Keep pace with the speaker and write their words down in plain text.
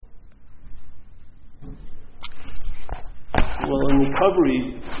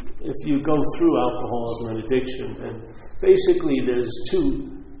recovery, if you go through alcoholism and addiction, and basically there's two,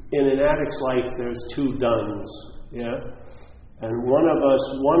 in an addict's life there's two dones, yeah? And one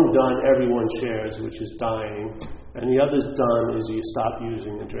done everyone shares, which is dying, and the other's done is you stop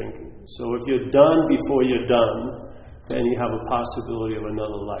using and drinking. So if you're done before you're done, then you have a possibility of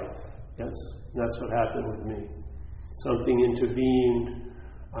another life. Yes? And that's what happened with me. Something intervened.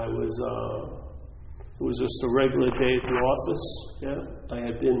 It was just a regular day at the office. Yeah? I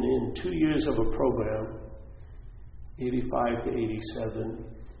had been in 2 years of a program, 85 to 87,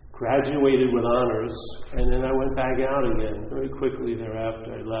 graduated with honors, and then I went back out again. Very quickly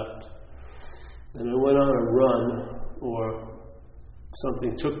thereafter, I left. And I went on a run, or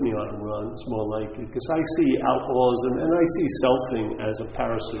something took me on a run, it's more like it, because I see alcoholism and I see selfing as a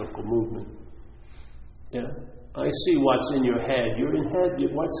parasitical movement. Yeah? I see what's in your head. You're in head. The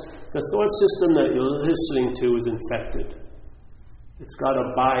thought system that you're listening to is infected. It's got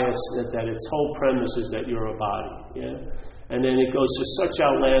a bias that its whole premise is that you're a body. Yeah? And then it goes to such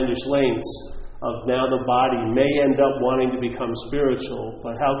outlandish lengths of now the body may end up wanting to become spiritual,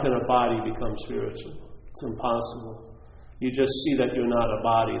 but how can a body become spiritual? It's impossible. You just see that you're not a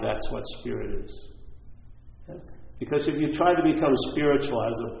body. That's what spirit is. Yeah? Because if you try to become spiritual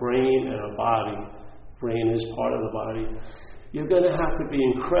as a brain and a body, brain is part of the body, you're going to have to be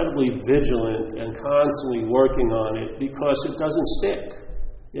incredibly vigilant and constantly working on it because it doesn't stick.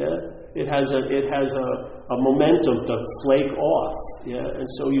 Yeah, it has a momentum to flake off. Yeah, and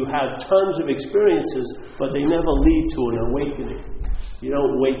so you have tons of experiences, but they never lead to an awakening. You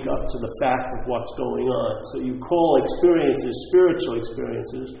don't wake up to the fact of what's going on. So you call experiences spiritual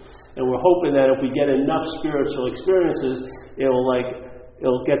experiences, and we're hoping that if we get enough spiritual experiences,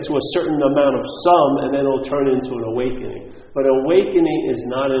 it'll get to a certain amount of sum, and then it'll turn into an awakening. But awakening is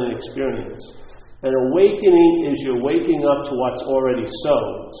not an experience. An awakening is you're waking up to what's already so.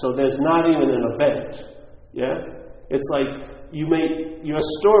 So there's not even an event. Yeah? It's like your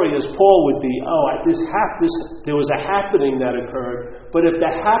story as Paul would be, there was a happening that occurred, but if the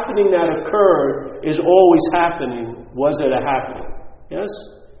happening that occurred is always happening, was it a happening? Yes?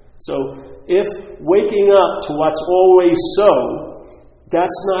 So if waking up to what's always so,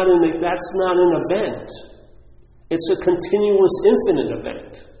 that's not an event. It's a continuous, infinite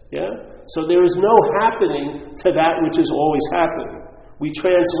event. Yeah? So there is no happening to that which is always happening. We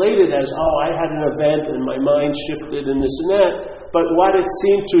translate it as, I had an event and my mind shifted and this and that. But what it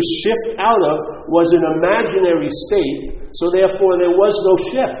seemed to shift out of was an imaginary state, so therefore there was no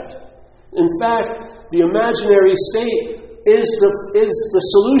shift. In fact, the imaginary state is the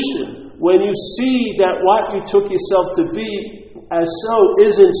solution. When you see that what you took yourself to be as so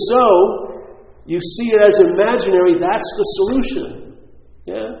isn't so, you see it as imaginary, that's the solution.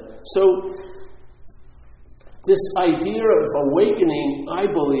 Yeah? So, this idea of awakening, I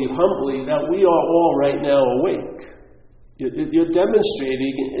believe humbly, that we are all right now awake. You're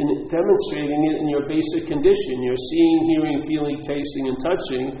demonstrating it in your basic condition. You're seeing, hearing, feeling, tasting, and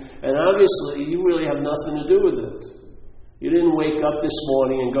touching, and obviously you really have nothing to do with it. You didn't wake up this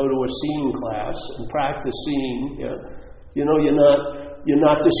morning and go to a seeing class and practice seeing. Yeah? You're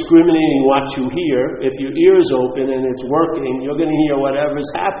not discriminating what you hear. If your ear's open and it's working, you're going to hear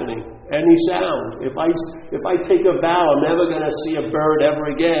whatever's happening, any sound. If I take a vow, I'm never going to see a bird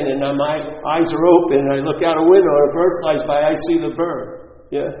ever again, and my eyes are open, and I look out a window, and a bird flies by, I see the bird.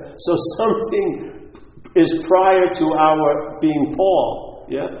 Yeah. So something is prior to our being Paul.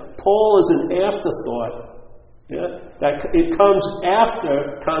 Yeah. Paul is an afterthought. Yeah. That it comes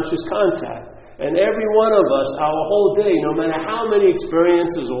after conscious contact. And every one of us, our whole day, no matter how many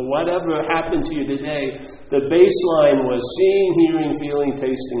experiences or whatever happened to you today, the baseline was seeing, hearing, feeling,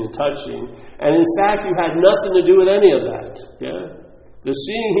 tasting, and touching. And in fact, you had nothing to do with any of that. Yeah? The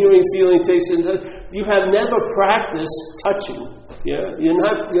seeing, hearing, feeling, tasting, and touching. You have never practiced touching. Yeah? You're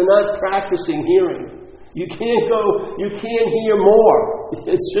not practicing hearing. You can't hear more.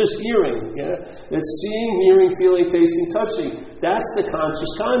 It's just hearing. Yeah? It's seeing, hearing, feeling, tasting, touching. That's the conscious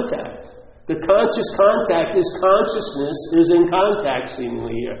contact. The conscious contact is consciousness is in contact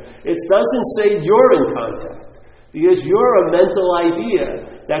seemingly here. It doesn't say you're in contact, because you're a mental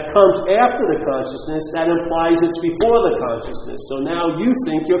idea that comes after the consciousness that implies it's before the consciousness. So now you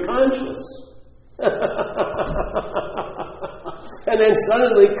think you're conscious. And then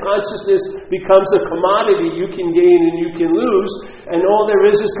suddenly consciousness becomes a commodity you can gain and you can lose, and all there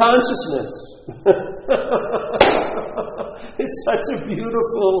is consciousness. It's such a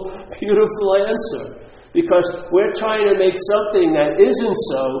beautiful, beautiful answer. Because we're trying to make something that isn't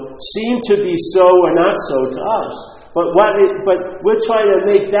so seem to be so or not so to us. But we're trying to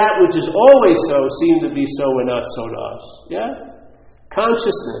make that which is always so seem to be so or not so to us. Yeah?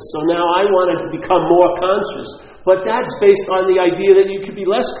 Consciousness. So now I want to become more conscious. But that's based on the idea that you could be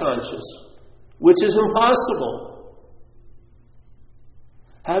less conscious, which is impossible.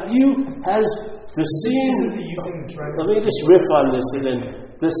 Has the seeing... Let me just riff on this and then...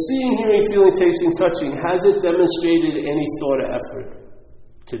 The seeing, hearing, feeling, tasting, touching, has it demonstrated any thought or effort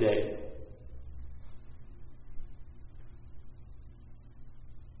today?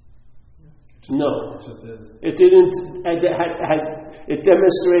 No. It just is. It didn't. It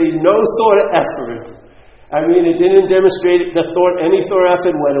demonstrated no thought or effort. I mean, it didn't demonstrate any thought or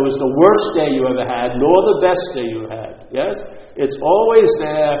effort when it was the worst day you ever had, nor the best day you had. Yes? It's always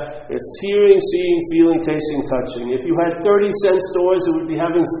there. It's hearing, seeing, feeling, tasting, touching. If you had 30 sense doors, it would be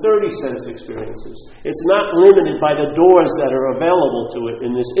having 30 sense experiences. It's not limited by the doors that are available to it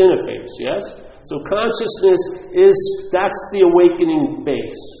in this interface. Yes? So consciousness that's the awakening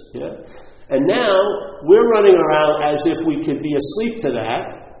base. Yeah? And now, we're running around as if we could be asleep to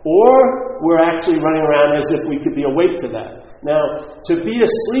that, or we're actually running around as if we could be awake to that. Now, to be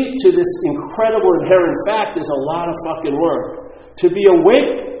asleep to this incredible inherent fact is a lot of fucking work. To be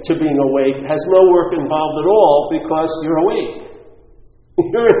awake to being awake has no work involved at all because you're awake.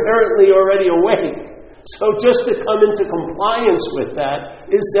 You're inherently already awake. So just to come into compliance with that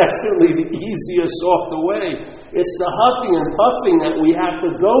is definitely the easier, softer way. It's the huffing and puffing that we have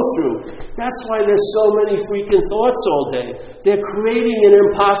to go through. That's why there's so many freaking thoughts all day. They're creating an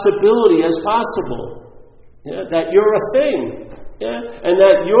impossibility as possible. Yeah? That you're a thing. Yeah? And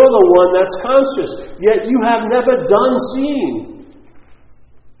that you're the one that's conscious. Yet you have never done seeing.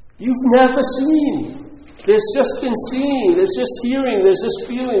 You've never seen. There's just been seeing, there's just hearing, there's just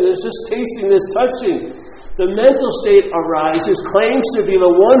feeling, there's just tasting, there's touching. The mental state arises, claims to be the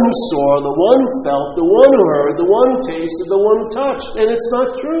one who saw, the one who felt, the one who heard, the one who tasted, the one who touched. And it's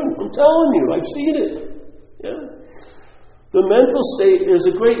not true. I'm telling you, I've seen it. Yeah? The mental state, there's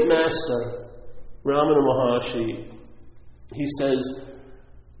a great master, Ramana Maharshi. He says,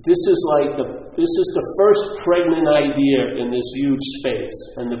 this is the first pregnant idea in this huge space.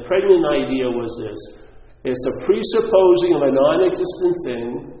 And the pregnant idea was this. It's a presupposing of a non-existent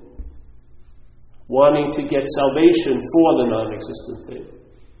thing wanting to get salvation for the non-existent thing.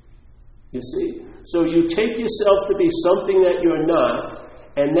 You see? So you take yourself to be something that you're not,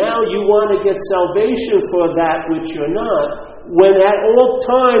 and now you want to get salvation for that which you're not, when at all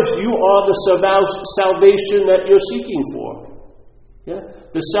times you are the salvation that you're seeking for. Yeah?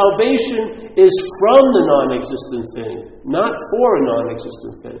 The salvation is from the non-existent thing, not for a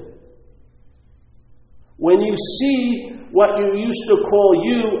non-existent thing. When you see what you used to call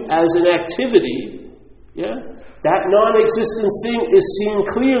you as an activity, yeah, that non-existent thing is seen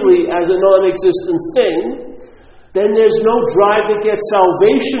clearly as a non-existent thing, then there's no drive to get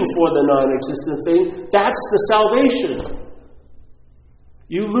salvation for the non-existent thing. That's the salvation.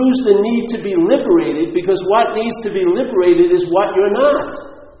 You lose the need to be liberated because what needs to be liberated is what you're not.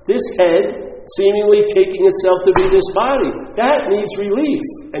 This head seemingly taking itself to be this body. That needs relief.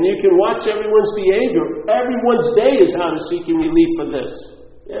 And you can watch everyone's behavior. Everyone's day is how to seeking relief for this.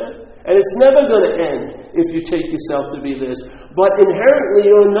 Yeah? And it's never going to end if you take yourself to be this. But inherently,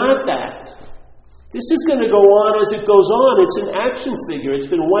 you're not that. This is going to go on as it goes on. It's an action figure.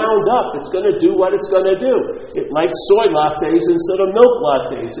 It's been wound up. It's going to do what it's going to do. It likes soy lattes instead of milk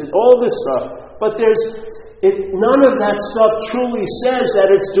lattes. All this stuff. But none of that stuff truly says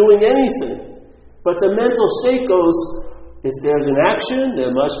that it's doing anything. But the mental state goes, if there's an action, there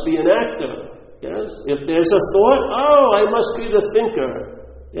must be an actor. Yes? If there's a thought, I must be the thinker.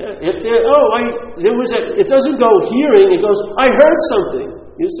 Yeah? It doesn't go hearing, it goes, I heard something.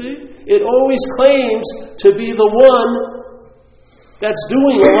 You see? It always claims to be the one that's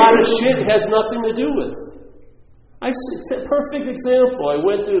doing a lot of shit it has nothing to do with. It's a perfect example. I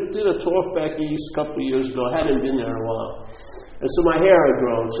did a talk back east a couple of years ago. I hadn't been there in a while. And so my hair had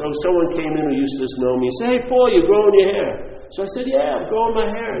grown. So someone came in who used to know me and said, hey, Paul, you're growing your hair. So I said, yeah, I'm growing my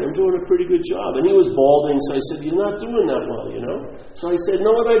hair and I'm doing a pretty good job. And he was balding, so I said, you're not doing that well, you know? So I said, know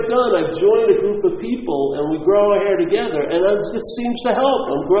what I've done? I've joined a group of people and we grow our hair together and it seems to help.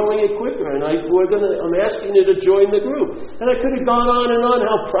 I'm growing it quicker and I'm asking you to join the group. And I could have gone on and on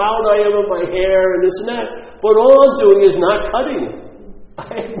how proud I am of my hair and this and that. But all I'm doing is not cutting it. I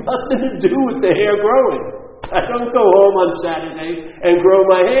have nothing to do with the hair growing. I don't go home on Saturday and grow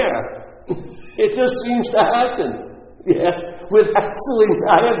my hair. It just seems to happen. Yeah,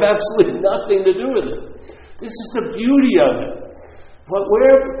 I have absolutely nothing to do with it. This is the beauty of it. But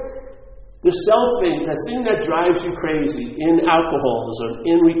the selfing, the thing that drives you crazy in alcoholism,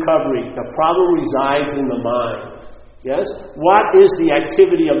 in recovery, the problem resides in the mind. Yes? What is the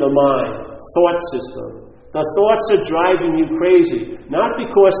activity of the mind? Thought system. The thoughts are driving you crazy. Not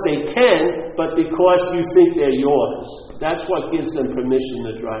because they can, but because you think they're yours. That's what gives them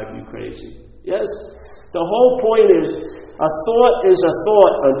permission to drive you crazy. Yes? The whole point is, a thought is a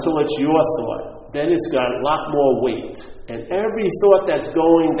thought until it's your thought. Then it's got a lot more weight. And every thought that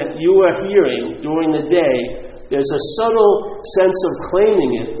you are hearing during the day, there's a subtle sense of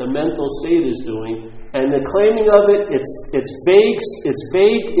claiming it, the mental state is doing. And the claiming of it, its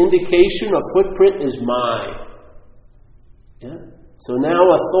vague indication or footprint is mine. Yeah? So now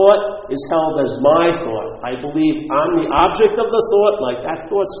a thought is held as my thought. I believe I'm the object of the thought, like that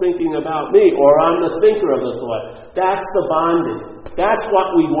thought's thinking about me, or I'm the thinker of the thought. That's the bonding. That's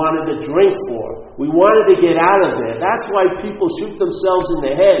what we wanted to drink for. We wanted to get out of there. That's why people shoot themselves in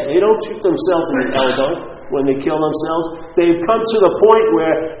the head. They don't shoot themselves in the elbow when they kill themselves. They've come to the point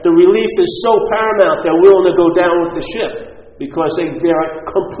where the relief is so paramount they're willing to go down with the ship. Because they're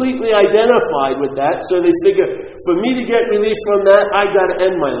completely identified with that, so they figure, for me to get relief from that, I got to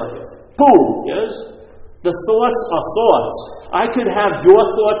end my life. Boom! Yes? The thoughts are thoughts. I could have your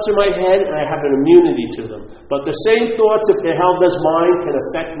thoughts in my head, and I have an immunity to them. But the same thoughts, if they're held as mine, can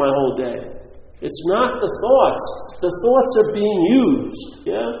affect my whole day. It's not the thoughts. The thoughts are being used.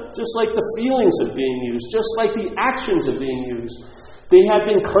 Yeah? Just like the feelings are being used. Just like the actions are being used. They have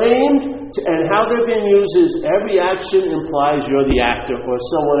been claimed, and how they're being used is every action implies you're the actor or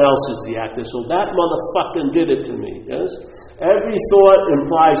someone else is the actor. So that motherfucking did it to me. Yes? Every thought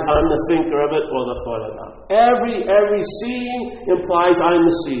implies I'm the thinker of it or the thought about it. Every seeing implies I'm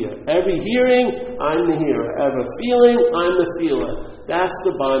the seer. Every hearing, I'm the hearer. Every feeling, I'm the feeler. That's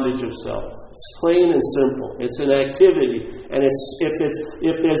the bondage of self. It's plain and simple. It's an activity, and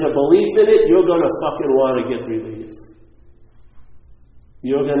if there's a belief in it, you're going to fucking want to get relief.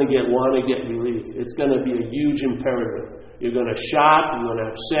 You're going to want to get relief. It's going to be a huge imperative. You're going to shop, you're going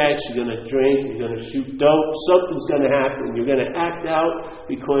to have sex, you're going to drink, you're going to shoot dope. Something's going to happen. You're going to act out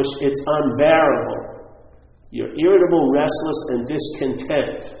because it's unbearable. You're irritable, restless, and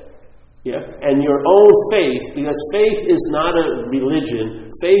discontent. Yeah? And your own faith, because faith is not a religion,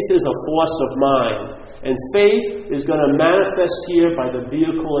 faith is a force of mind. And faith is going to manifest here by the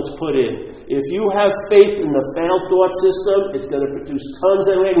vehicle it's put in. If you have faith in the failed thought system, it's going to produce tons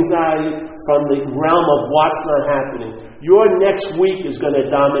of anxiety from the realm of what's not happening. Your next week is going to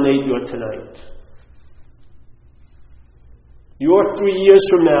dominate your tonight. Your 3 years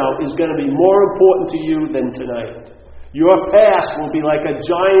from now is going to be more important to you than tonight. Your past will be like a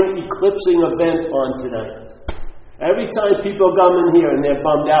giant eclipsing event on tonight. Every time people come in here and they're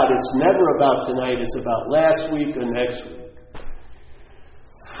bummed out, it's never about tonight, it's about last week or next week.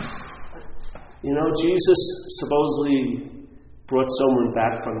 You know, Jesus supposedly brought someone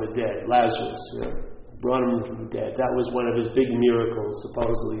back from the dead, Lazarus, brought him from the dead. That was one of his big miracles,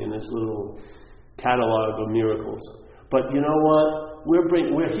 supposedly, in his little catalog of miracles. But you know what?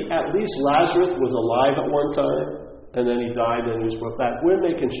 At least Lazarus was alive at one time, and then he died and he was brought back. We're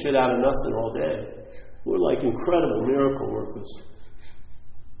making shit out of nothing all day. We're like incredible miracle workers.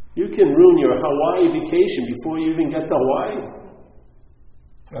 You can ruin your Hawaii vacation before you even get to Hawaii.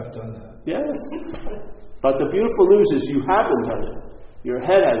 I've done that. Yes. But the beautiful news is you haven't done it. Your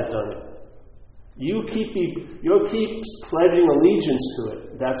head has done it. You keep pledging allegiance to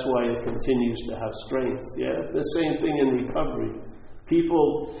it. That's why it continues to have strength. Yeah? The same thing in recovery.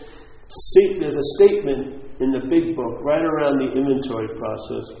 People see, there's a statement in the big book right around the inventory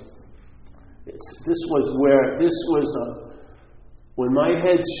process. When my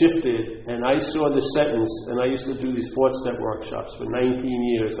head shifted and I saw the sentence, and I used to do these 4-step workshops for 19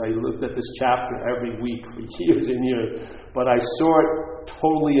 years. I looked at this chapter every week for years and years, but I saw it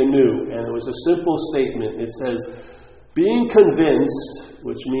totally anew, and it was a simple statement. It says, being convinced,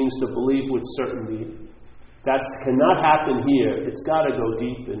 which means to believe with certainty, that cannot happen here. It's got to go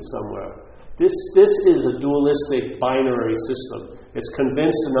deep in somewhere. This is a dualistic binary system. It's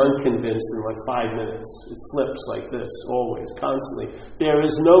convinced and unconvinced in like 5 minutes. It flips like this, always, constantly. There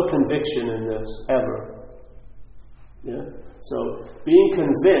is no conviction in this, ever. Yeah? So, being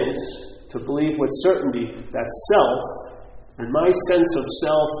convinced, to believe with certainty, that self, and my sense of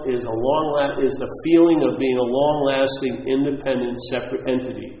self is the feeling of being a long-lasting, independent, separate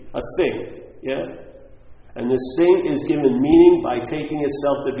entity. A thing. Yeah? And this thing is given meaning by taking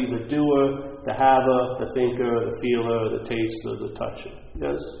itself to be the doer, the haver, the thinker, the feeler, the taster, the toucher.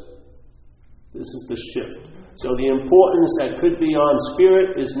 Yes? This is the shift. So the importance that could be on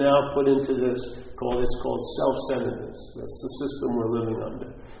spirit is now put into this, it's called self-centeredness. That's the system we're living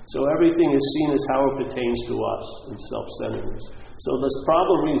under. So everything is seen as how it pertains to us in self-centeredness. So this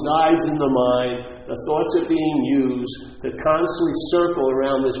problem resides in the mind. The thoughts are being used to constantly circle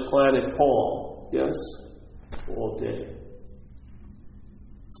around this planet Paul. Yes? all day.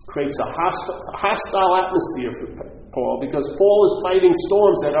 Creates a hostile atmosphere for Paul, because Paul is fighting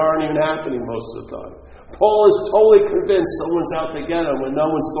storms that aren't even happening most of the time. Paul is totally convinced someone's out to get him when no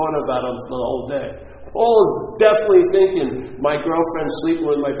one's thought about him for the whole day. Paul is definitely thinking, my girlfriend's sleeping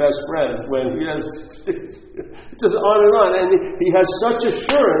with my best friend, when he has just on and on. And he has such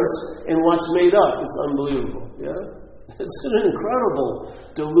assurance in what's made up. It's unbelievable. Yeah? It's an incredible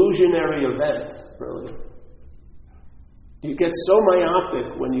delusionary event, really. You get so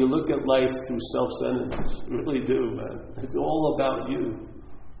myopic when you look at life through self-centeredness. You really do, man. It's all about you.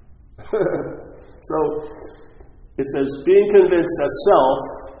 So, it says, being convinced that self,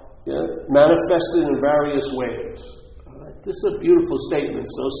 manifested in various ways. This is a beautiful statement.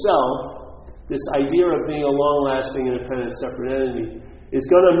 So self, this idea of being a long-lasting, independent, separate entity, is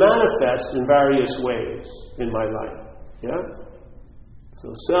going to manifest in various ways in my life. Yeah?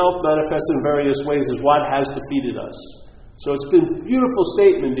 So self manifests in various ways is what has defeated us. So it's been a beautiful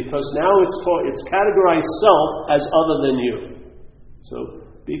statement, because now it's categorized self as other than you. So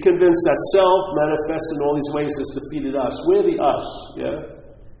be convinced that self manifests in all these ways has defeated us. We're the us, yeah?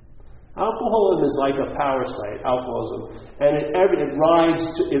 Alcoholism is like a parasite, alcoholism. And it rides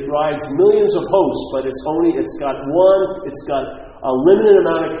millions of hosts, but it's got a limited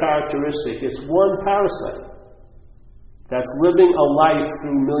amount of characteristic. It's one parasite that's living a life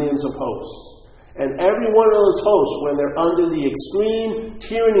through millions of hosts. And every one of those hosts, when they're under the extreme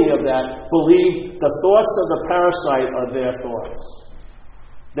tyranny of that, believe the thoughts of the parasite are their thoughts.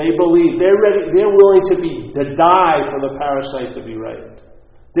 They believe they're willing to die for the parasite to be right.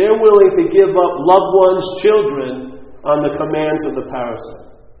 They're willing to give up loved ones, children, on the commands of the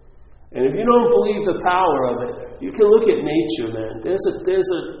parasite. And if you don't believe the power of it, you can look at nature, man. There's a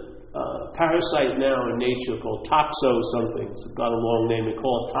parasite now in nature called toxo something. It's got a long name. We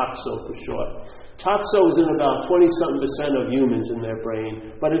call it toxo for short. Toxo is in about 20-something% of humans in their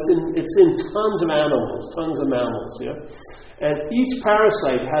brain, but it's in tons of mammals, yeah? And each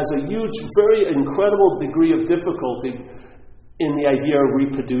parasite has a huge, very incredible degree of difficulty in the idea of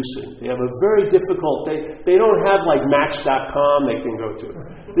reproducing. They have a very difficult, they don't have like Match.com they can go to.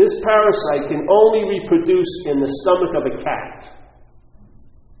 This parasite can only reproduce in the stomach of a cat.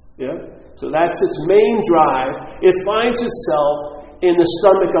 Yeah? So that's its main drive. It finds itself in the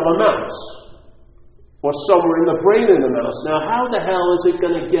stomach of a mouse, or somewhere in the brain of the mouse. Now, how the hell is it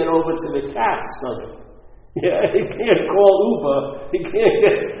going to get over to the cat's stomach? Yeah, he can't call Uber.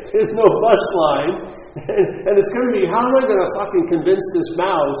 There's no bus line. And it's going to be, how am I going to fucking convince this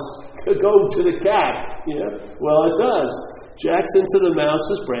mouse to go to the cat? Yeah? Well, it does. Jacks into the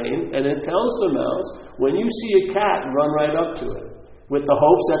mouse's brain, and it tells the mouse, when you see a cat, run right up to it, with the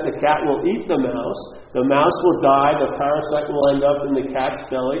hopes that the cat will eat the mouse will die, the parasite will end up in the cat's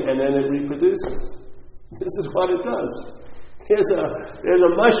belly, and then it reproduces. This is what it does. There's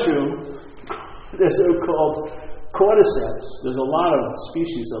a mushroom. There's called cordyceps. There's a lot of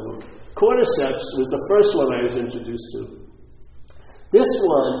species of them. Cordyceps was the first one I was introduced to. This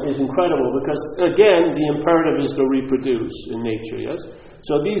one is incredible because, again, the imperative is to reproduce in nature, yes?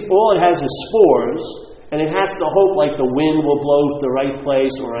 So all it has is spores, and it has to hope like the wind will blow to the right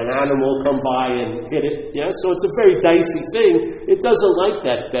place or an animal will come by and hit it, yes? So it's a very dicey thing. It doesn't like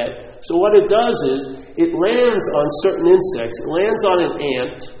that bet. So what it does is, it lands on certain insects. It lands on an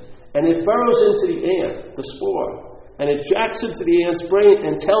ant, and it burrows into the ant, the spore. And it jacks into the ant's brain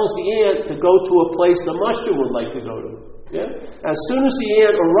and tells the ant to go to a place the mushroom would like to go to. Yeah? As soon as the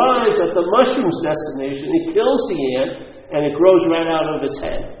ant arrives at the mushroom's destination, it kills the ant, and it grows right out of its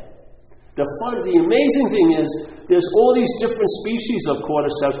head. The amazing thing is, there's all these different species of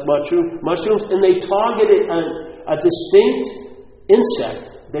cordyceps mushrooms, and they target a distinct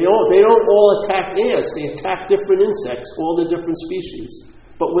insect. They don't all attack ants. They attack different insects, all the different species.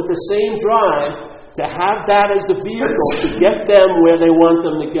 But with the same drive to have that as a vehicle to get them where they want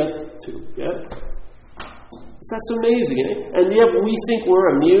them to get to. Yeah? That's amazing. Eh? And yet we think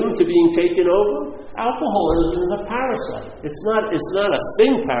we're immune to being taken over. Alcoholism is a parasite. It's not a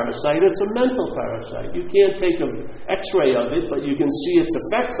thing parasite, it's a mental parasite. You can't take an x-ray of it, but you can see its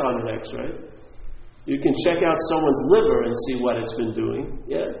effects on an x-ray. You can check out someone's liver and see what it's been doing.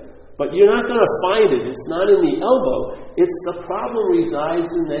 Yeah? But you're not going to find it. It's not in the elbow. It's the problem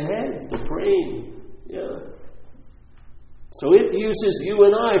resides in the head, the brain. Yeah. So it uses you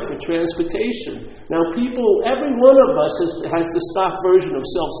and I for transportation. Now every one of us has the stock version of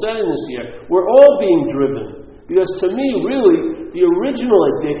self-centeredness here. We're all being driven. Because to me, really, the original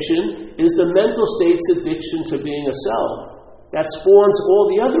addiction is the mental state's addiction to being a self. That spawns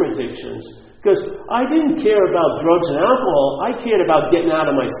all the other addictions. Because I didn't care about drugs and alcohol. I cared about getting out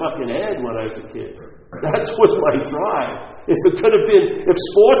of my fucking head when I was a kid. That was my drive. If it could have been, if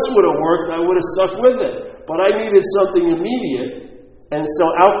sports would have worked, I would have stuck with it. But I needed something immediate. And so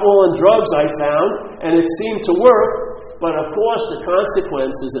alcohol and drugs I found, and it seemed to work. But of course, the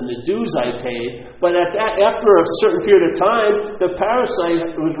consequences and the dues I paid. But after a certain period of time, the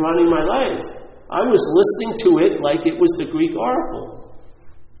parasite was running my life. I was listening to it like it was the Greek oracle.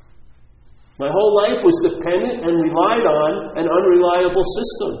 My whole life was dependent and relied on an unreliable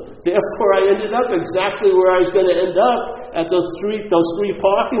system. Therefore, I ended up exactly where I was going to end up, at those three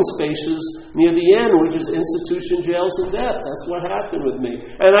parking spaces near the end, which is institution, jails, and death. That's what happened with me.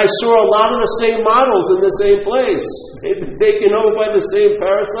 And I saw a lot of the same models in the same place. They'd been taken over by the same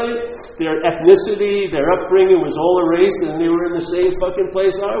parasite. Their ethnicity, their upbringing was all erased, and they were in the same fucking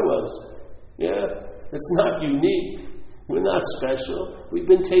place I was. Yeah, it's not unique. We're not special. We've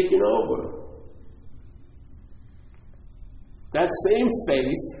been taken over. That same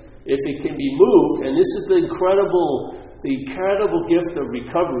faith, if it can be moved, and this is the incredible gift of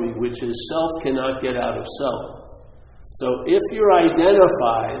recovery, which is self cannot get out of self. So if you're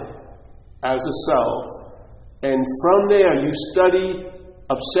identified as a self, and from there you study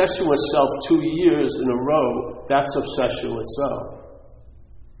obsession with self 2 years in a row, that's obsession with self.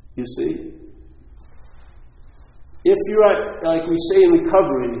 You see? If you're like we say in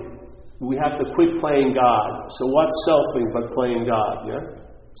recovery, we have to quit playing God. So what's selfing but playing God, yeah?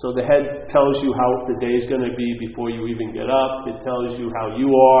 So the head tells you how the day's going to be before you even get up. It tells you how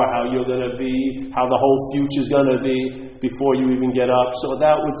you are, how you're going to be, how the whole future's going to be before you even get up. So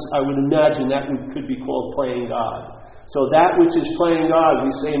I would imagine that could be called playing God. So that which is playing God,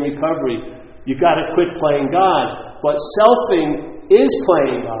 we say in recovery, you've got to quit playing God. But selfing is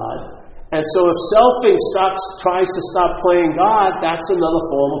playing God. And so if selfing tries to stop playing God, that's another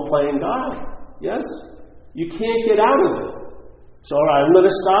form of playing God. Yes? You can't get out of it. So, all right, I'm going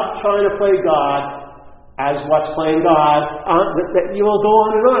to stop trying to play God as what's playing God. You will go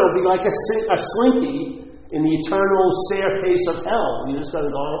on and on. It'll be like a slinky in the eternal staircase of hell. You just got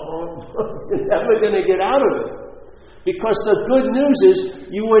to go on. You're never going to get out of it. Because the good news is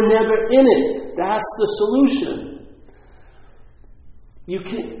you were never in it. That's the solution.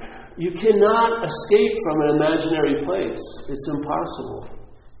 You cannot escape from an imaginary place. It's impossible.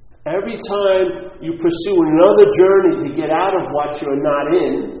 Every time you pursue another journey to get out of what you're not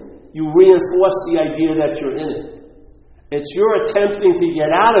in, you reinforce the idea that you're in it. It's your attempting to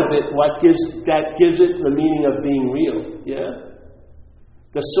get out of it that gives it the meaning of being real. Yeah?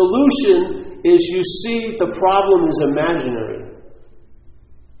 The solution is you see the problem is imaginary.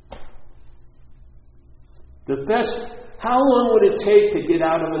 How long would it take to get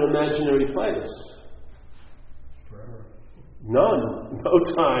out of an imaginary place? Forever. None. No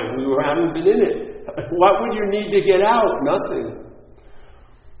time. We haven't been in it. What would you need to get out? Nothing.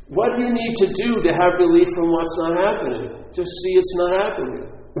 What do you need to do to have relief from what's not happening? Just see it's not happening.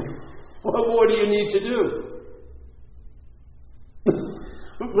 What more do you need to do?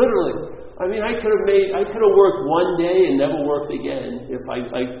 Literally. I mean, I could have worked one day and never worked again if I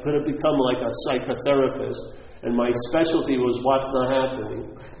could have become like a psychotherapist. And my specialty was what's not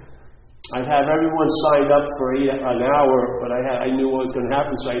happening. I'd have everyone signed up for an hour, but I knew what was going to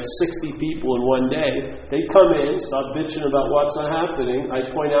happen, so I had 60 people in one day. They'd come in, start bitching about what's not happening.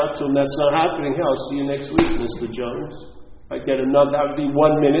 I'd point out to them, that's not happening. Hey, I'll see you next week, Mr. Jones. I'd get that would be 1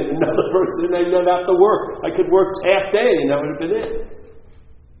 minute, another person, I'd never have to work. I could work half day, and that would have been it.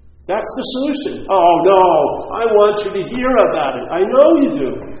 That's the solution. Oh, no, I want you to hear about it. I know you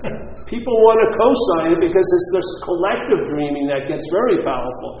do. People want to co-sign it because it's this collective dreaming that gets very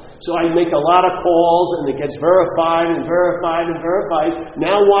powerful. So I make a lot of calls and it gets verified and verified and verified.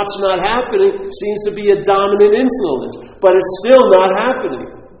 Now what's not happening seems to be a dominant influence, but it's still not happening.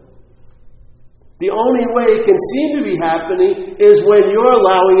 The only way it can seem to be happening is when you're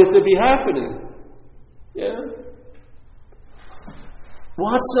allowing it to be happening. Yeah?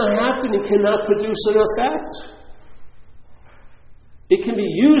 What's not happening cannot produce an effect. It can be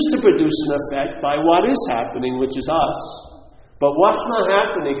used to produce an effect by what is happening, which is us. But what's not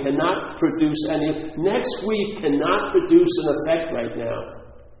happening cannot produce any. Next week cannot produce an effect right now,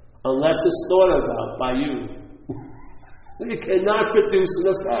 unless it's thought about by you. It cannot produce an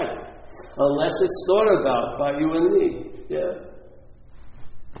effect, unless it's thought about by you and me. Yeah?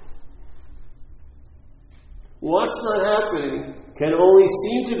 What's not happening can only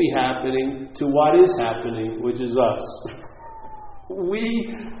seem to be happening to what is happening, which is us. We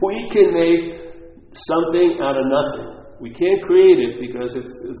can make something out of nothing. We can't create it because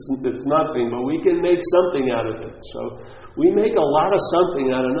it's nothing, but we can make something out of it. So we make a lot of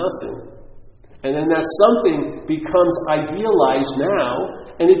something out of nothing. And then that something becomes idealized now,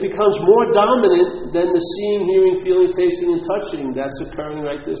 And it becomes more dominant than the seeing, hearing, feeling, tasting, and touching that's occurring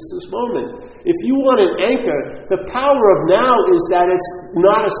right this moment. If you want an anchor, the power of now is that it's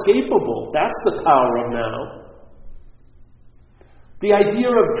not escapable. That's the power of now. The idea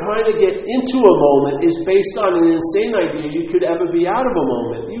of trying to get into a moment is based on an insane idea you could ever be out of a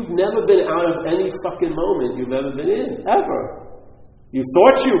moment. You've never been out of any fucking moment you've ever been in, ever. You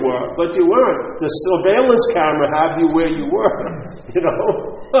thought you were, but you weren't. The surveillance camera had you where you were, you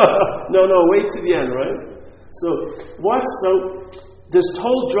know? No, wait to the end, right? So this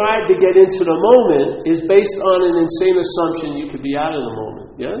whole drive to get into the moment is based on an insane assumption you could be out of the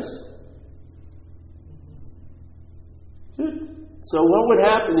moment, yes? Good. So what would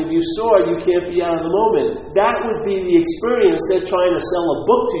happen if you saw you can't be out of the moment? That would be the experience they're trying to sell a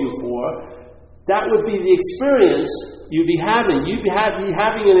book to you for. That would be the experience you'd be having. You'd be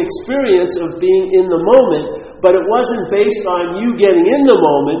having an experience of being in the moment, but it wasn't based on you getting in the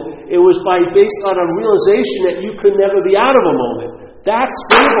moment. It was based on a realization that you could never be out of a moment. That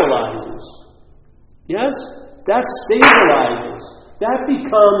stabilizes. Yes? That stabilizes. That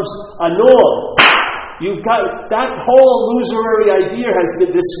becomes a norm. You've got that whole illusory idea has been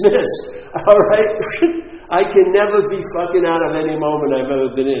dismissed. All right? I can never be fucking out of any moment I've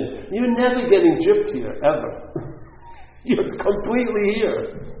ever been in. You're never getting gypped here, ever. You're completely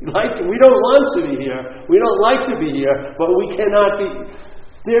here. We don't want to be here. We don't like to be here, but we cannot be.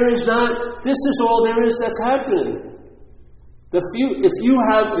 This is all there is that's happening. If you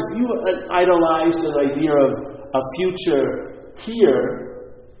idolized an idea of a future here,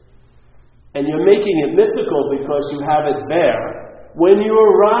 and you're making it mythical because you have it there, when you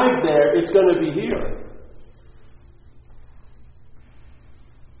arrive there, it's going to be here.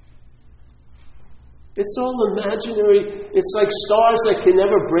 It's all imaginary. It's like stars that can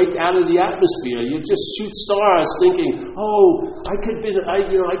never break out of the atmosphere. You just shoot stars thinking, I could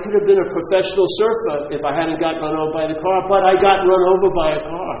have been a professional surfer if I hadn't gotten run over by the car, but I got run over by a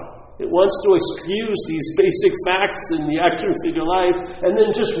car. It wants to excuse these basic facts in the action figure life and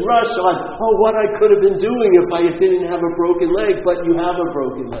then just rush on, what I could have been doing if I didn't have a broken leg, but you have a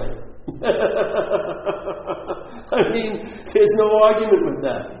broken leg. I mean, there's no argument with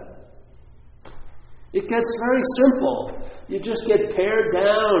that. It gets very simple. You just get pared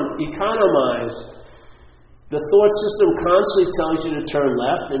down, economize. The thought system constantly tells you to turn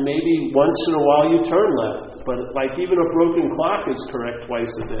left, and maybe once in a while you turn left. But like even a broken clock is correct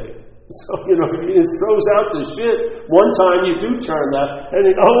twice a day. So, it throws out the shit. One time you do turn left, and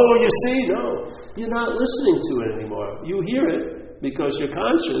you see, no. You're not listening to it anymore. You hear it because you're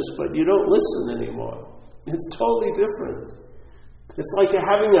conscious, but you don't listen anymore. It's totally different. It's like you're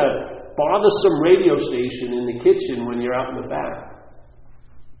having a bothersome radio station in the kitchen when you're out in the back.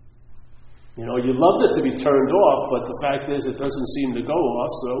 You love it to be turned off, but the fact is it doesn't seem to go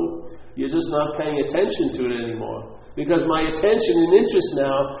off, so you're just not paying attention to it anymore. Because my attention and interest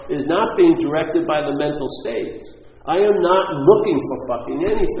now is not being directed by the mental state. I am not looking for fucking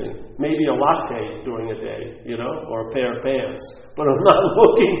anything. Maybe a latte during a day, or a pair of pants. But I'm not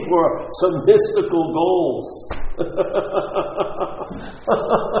looking for some mystical goals.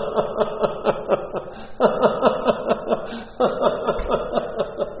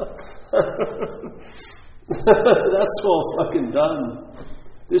 That's all fucking done.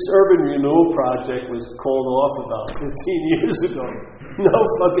 This urban renewal project was called off about 15 years ago. No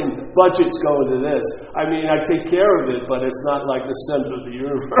fucking budget's going to this. I mean, I take care of it, but it's not like the center of the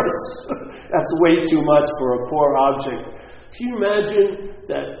universe. That's way too much for a poor object. Can you imagine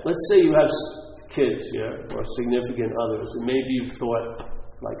that, let's say you have kids, or significant others, and maybe you've thought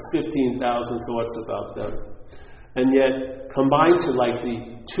like 15,000 thoughts about them. And yet, combined to like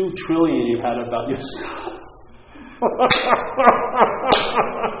the 2 trillion you had about yourself.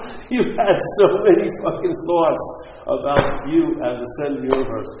 You've had so many fucking thoughts about you as a center of the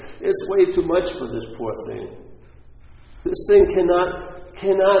universe. It's way too much for this poor thing. This thing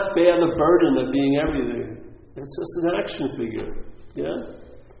cannot bear the burden of being everything. It's just an action figure. Yeah?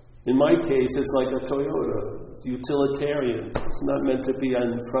 In my case, it's like a Toyota. It's utilitarian. It's not meant to be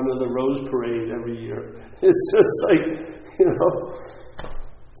in front of the Rose Parade every year. It's just like,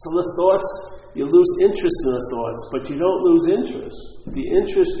 So the thoughts, you lose interest in the thoughts, but you don't lose interest. The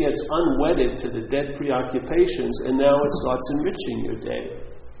interest gets unwedded to the dead preoccupations, and now it starts enriching your day.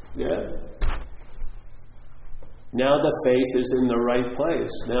 Yeah? Now the faith is in the right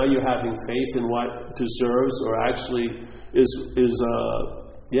place. Now you're having faith in what deserves or actually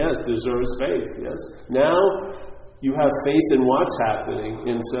deserves faith. Yes. Now you have faith in what's happening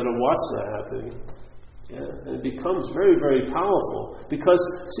instead of what's not happening. Yeah, and it becomes very, very powerful. Because,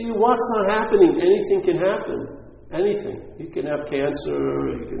 see, what's not happening, anything can happen. Anything. You can have cancer,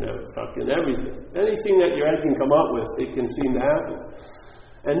 you can have fucking everything. Anything that your head can come up with, it can seem to happen.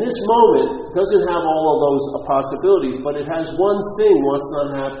 And this moment doesn't have all of those possibilities, but it has one thing what's not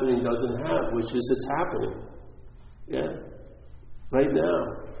happening doesn't have, which is it's happening. Yeah? Right now.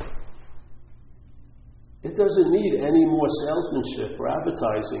 It doesn't need any more salesmanship or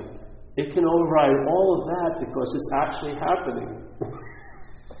advertising. It can override all of that because it's actually happening.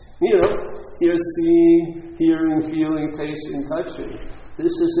 You know, you're seeing, hearing, feeling, tasting, touching.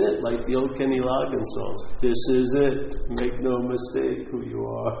 This is it, like the old Kenny Loggins song. This is it. Make no mistake who you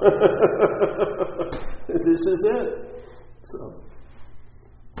are. This is it. So,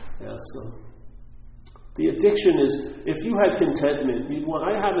 yeah, so. The addiction is, if you had contentment,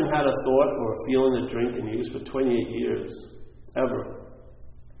 I haven't had a thought or a feeling of drink and use for 28 years, ever.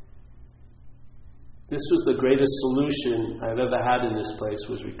 This was the greatest solution I've ever had in this place,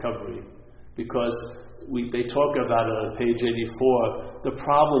 was recovery. Because they talk about it on page 84, the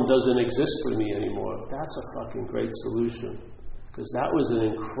problem doesn't exist for me anymore. That's a fucking great solution. Because that was an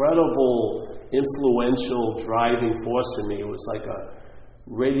incredible, influential, driving force in me. It was like a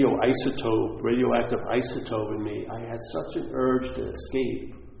radioactive isotope in me. I had such an urge to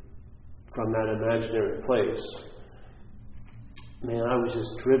escape from that imaginary place. Man, I was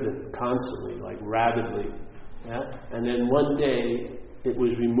just driven constantly, like rabidly. Yeah? And then one day, it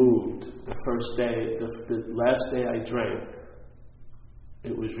was removed. The first day, the last day I drank,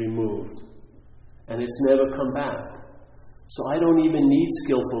 it was removed. And it's never come back. So I don't even need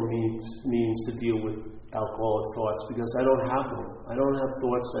skillful means to deal with alcoholic thoughts, because I don't have them. I don't have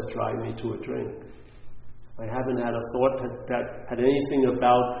thoughts that drive me to a drink. I haven't had a thought that had anything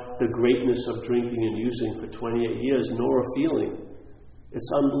about the greatness of drinking and using for 28 years, nor a feeling.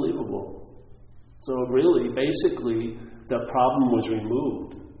 It's unbelievable. So really, basically, the problem was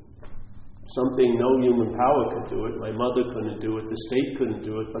removed. Something no human power could do it. My mother couldn't do it. The state couldn't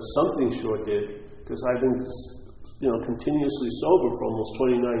do it. But something sure did, because I've been, continuously sober for almost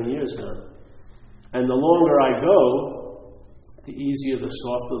 29 years now. And the longer I go, the easier, the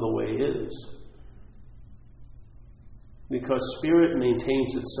softer the way is. Because spirit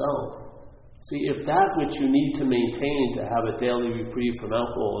maintains itself. See, if that which you need to maintain to have a daily reprieve from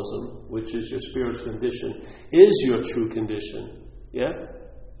alcoholism, which is your spirit's condition, is your true condition, yeah?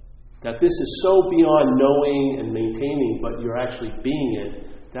 That this is so beyond knowing and maintaining, but you're actually being it,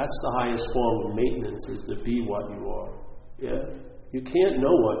 that's the highest form of maintenance, is to be what you are, yeah? You can't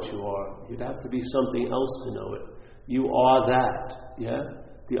know what you are. You'd have to be something else to know it. You are that, yeah?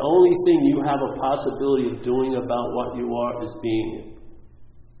 The only thing you have a possibility of doing about what you are is being it.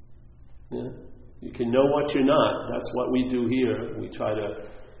 Yeah? You can know what you're not. That's what we do here. We try to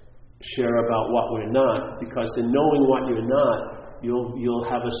share about what we're not, because in knowing what you're not, you'll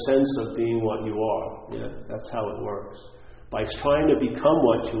have a sense of being what you are. Yeah? That's how it works. By trying to become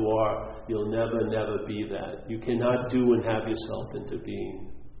what you are, you'll never be that. You cannot do and have yourself into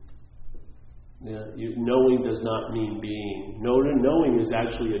being. Yeah? Knowing does not mean being. Knowing is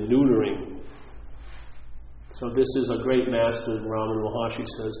actually a neutering. So this is a great master, Ramana Maharshi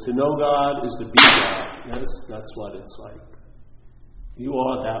says, to know God is to be God. Yes, that's what it's like. You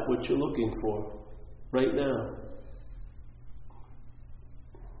are that which you're looking for right now.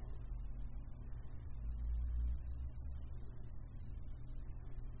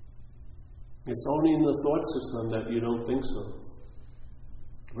 It's only in the thought system that you don't think so.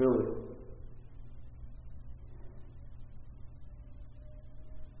 Really.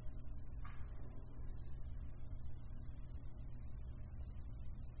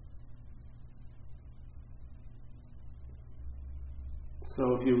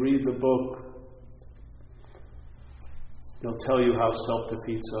 So if you read the book, it'll tell you how self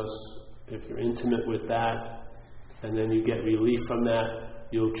defeats us. If you're intimate with that, and then you get relief from that,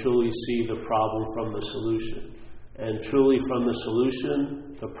 you'll truly see the problem from the solution. And truly from the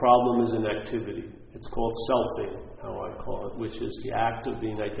solution, the problem is an activity. It's called selfing, how I call it, which is the act of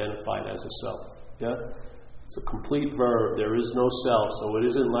being identified as a self. Yeah? It's a complete verb. There is no self. So it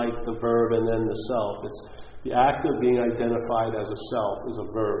isn't like the verb and then the self. It's the act of being identified as a self is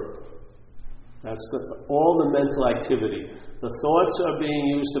a verb. That's all the mental activity. The thoughts are being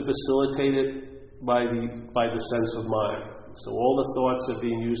used to facilitate it by the sense of mind. So all the thoughts are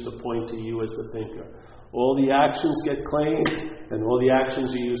being used to point to you as the thinker. All the actions get claimed, and all the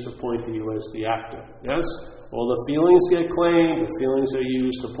actions are used to point to you as the actor. Yes? All the feelings get claimed, the feelings are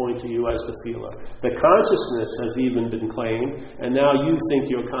used to point to you as the feeler. The consciousness has even been claimed, and now you think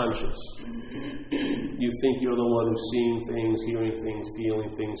you're conscious. You think you're the one who's seeing things, hearing things,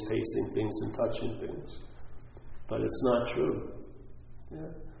 feeling things, tasting things, and touching things. But it's not true.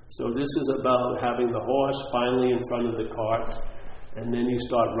 Yeah? So this is about having the horse finally in front of the cart, and then you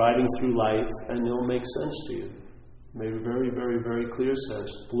start riding through life, and it'll make sense to you. Make very, very, very clear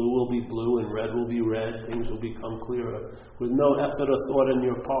sense. Blue will be blue and red will be red. Things will become clearer with no effort or thought on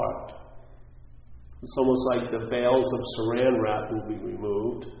your part. It's almost like the veils of saran wrap will be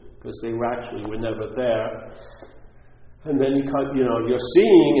removed because they actually were never there. And then you're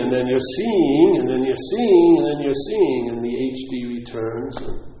seeing, and then you're seeing, and then you're seeing, and then you're seeing, and the HD returns.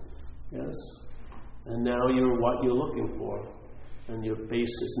 And, yes, and now you're what you're looking for. And your base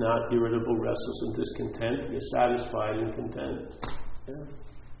is not irritable, restless, and discontent. You're satisfied and content. Yeah.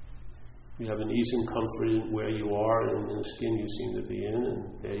 You have an ease and comfort in where you are and in the skin you seem to be in,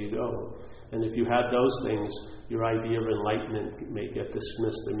 and there you go. And if you had those things, your idea of enlightenment may get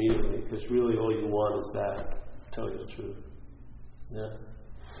dismissed immediately, because really all you want is that, to tell you the truth. Yeah.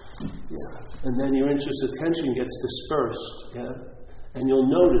 And then your interest attention gets dispersed. Yeah. And you'll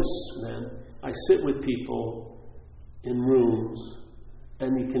notice then, I sit with people in rooms,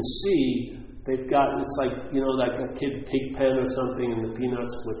 and you can see they've got, it's like, like a kid Pigpen or something in the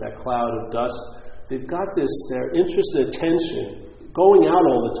Peanuts with that cloud of dust. They've got their interest and attention going out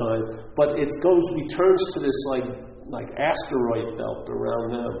all the time, but it returns to this like asteroid belt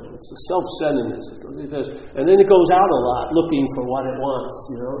around them. It's a self-centeredness. And then it goes out a lot looking for what it wants,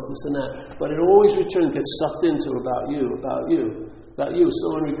 this and that. But it always returns, gets sucked into about you. So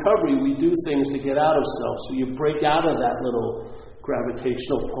in recovery, we do things to get out of self. So you break out of that little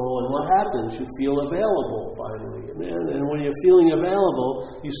gravitational pull, and what happens? You feel available finally. And when you're feeling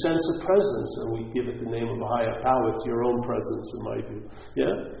available, you sense a presence, and we give it the name of a higher power. It's your own presence, in my view.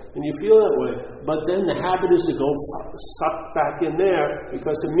 Yeah? And you feel that way. But then the habit is to go suck back in there,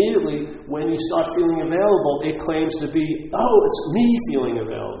 because immediately when you start feeling available, it claims to be, it's me feeling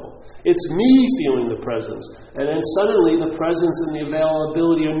available. It's me feeling the presence. And then suddenly the presence and the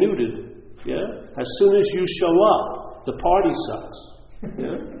availability are neutered. Yeah? As soon as you show up, the party sucks.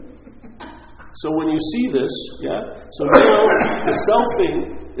 Yeah? So when you see this, so now the selfing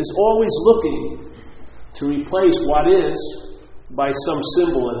is always looking to replace what is by some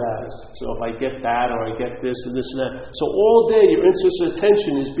symbol it has. So if I get that, or I get this and this and that. So all day your interest and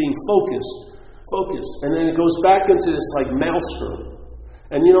attention is being focused. And then it goes back into this like maelstrom.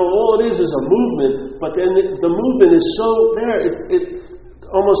 And all it is a movement, but then the movement is so there,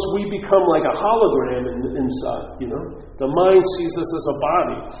 almost we become like a hologram inside, The mind sees us as a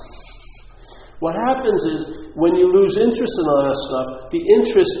body. What happens is, when you lose interest in all that stuff, the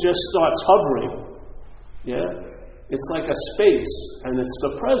interest just starts hovering. Yeah? It's like a space, and it's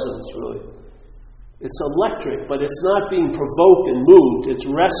the presence, really. It's electric, but it's not being provoked and moved. It's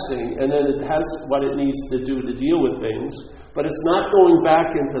resting, and then it has what it needs to do to deal with things, but it's not going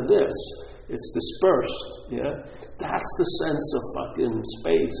back into this. It's dispersed, yeah? That's the sense of fucking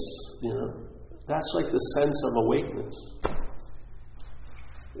space, That's like the sense of awakeness.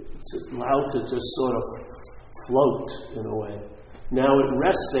 It's just allowed to just sort of float in a way. Now it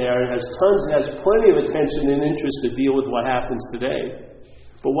rests there, it has plenty of attention and interest to deal with what happens today.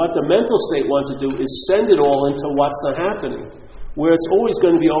 But what the mental state wants to do is send it all into what's not happening, where it's always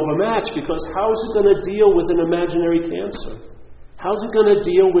going to be overmatched, because how is it going to deal with an imaginary cancer? How's it going to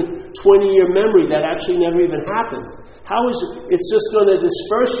deal with 20-year memory that actually never even happened? How is it? It's just going to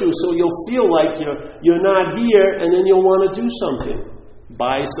disperse you, so you'll feel like you're not here, and then you'll want to do something.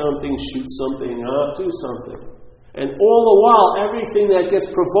 Buy something, shoot something up, do something. And all the while, everything that gets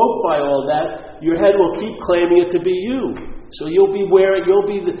provoked by all that, your head will keep claiming it to be you. So you'll be wearing, you'll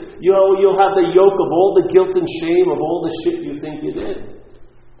have the yoke of all the guilt and shame of all the shit you think you did.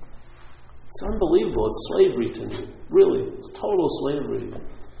 It's unbelievable. It's slavery to me. Really. It's total slavery.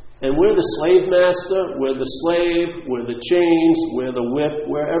 And we're the slave master, we're the slave, we're the chains, we're the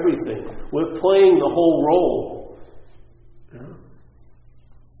whip, we're everything. We're playing the whole role. Yeah.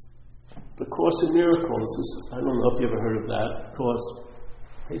 The Course in Miracles is, I don't know if you ever heard of that course.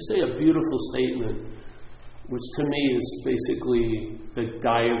 They say a beautiful statement, which to me is basically the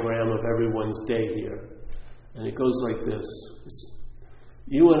diagram of everyone's day here. And it goes like this.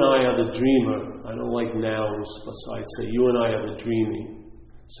 You and I are the dreamer. I don't like nouns, so I say you and I are the dreaming.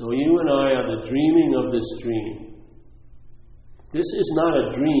 So you and I are the dreaming of this dream. This is not a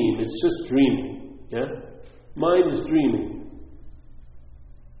dream, it's just dreaming. Yeah? Mind is dreaming.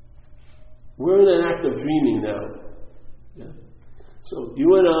 We're in an act of dreaming now. Yeah? So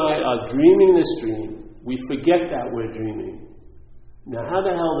you and I are dreaming this dream. We forget that we're dreaming. Now how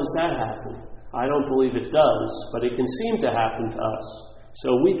the hell does that happen? I don't believe it does, but it can seem to happen to us.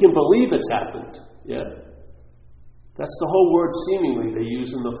 So we can believe it's happened. Yeah? That's the whole word seemingly they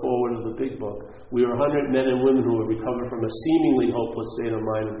use in the foreword of the big book. We are 100 men and women who have recovered from a seemingly hopeless state of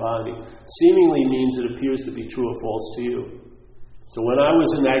mind and body. Seemingly means it appears to be true or false to you. So when I was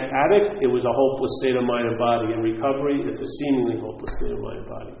an addict, it was a hopeless state of mind and body. In recovery, it's a seemingly hopeless state of mind and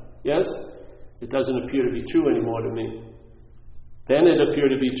body. Yes? It doesn't appear to be true anymore to me. Then it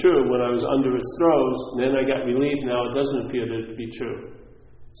appeared to be true when I was under its throes. Then I got relief. Now it doesn't appear to be true.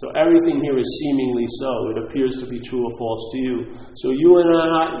 So everything here is seemingly so. It appears to be true or false to you. So you and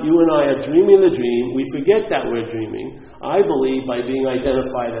I are dreaming the dream. We forget that we're dreaming. I believe by being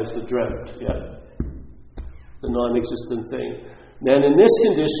identified as the dreamt. Yeah. The non-existent thing. Then in this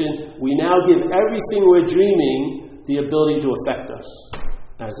condition, we now give everything we're dreaming the ability to affect us.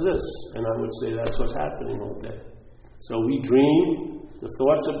 As this. And I would say that's what's happening all day. So we dream. The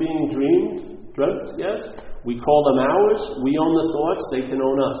thoughts are being dreamt, yes? We call them ours. We own the thoughts. They can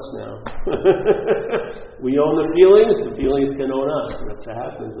own us now. We own the feelings. The feelings can own us. That's what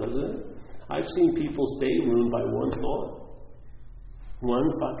happens, doesn't it? I've seen people's day ruined by one thought.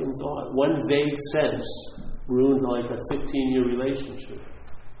 One fucking thought. One vague sense ruined like a 15-year relationship.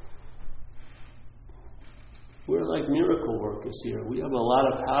 We're like miracle workers here. We have a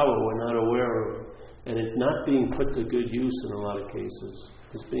lot of power we're not aware of. And it's not being put to good use in a lot of cases.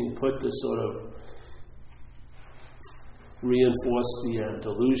 It's being put to sort of reinforce the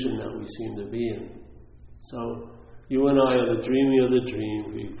delusion that we seem to be in. So, you and I are the dreaming of the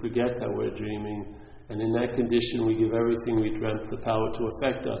dream. We forget that we're dreaming. And in that condition, we give everything we dreamt the power to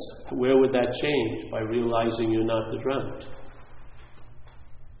affect us. Where would that change? By realizing you're not the dreamt.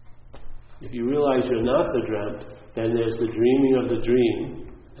 If you realize you're not the dreamt, then there's the dreaming of the dream.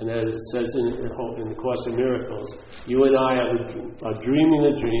 And as it says in the Course in Miracles, you and I are dreaming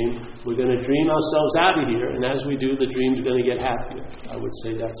the dream. We're going to dream ourselves out of here, and as we do, the dream's going to get happier. I would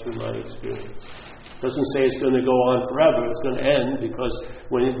say that's been my experience. It doesn't say it's going to go on forever. It's going to end, because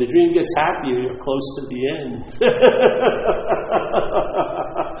when the dream gets happier, you're close to the end.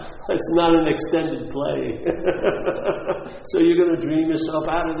 It's not an extended play. So you're going to dream yourself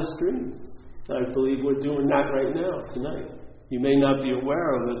out of this dream. I believe we're doing that right now, tonight. You may not be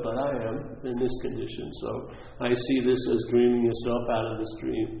aware of it, but I am in this condition. So I see this as dreaming yourself out of this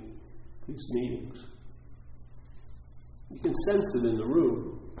dream, these meetings. You can sense it in the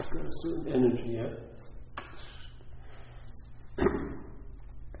room. It's got a certain energy, yeah?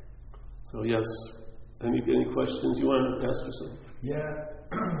 So yes, any questions you want to ask for something? Yeah.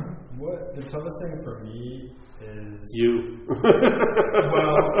 What the toughest thing for me is you.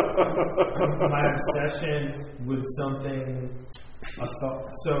 Well, my obsession with something.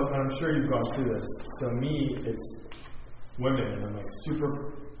 So I'm sure you've gone through this. So me, it's women, and I'm like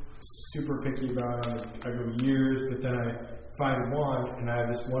super picky about them. I go years, but then I find one, and I have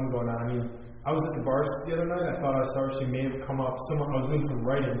this one going on. I mean, I was at the bar the other night. I thought I saw her. She may have come up. I was doing some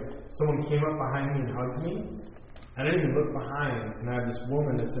writing. Someone came up behind me and hugged me. I didn't even look behind, and I have this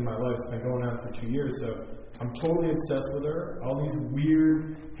woman that's in my life. It's been going on for 2 years, so I'm totally obsessed with her. All these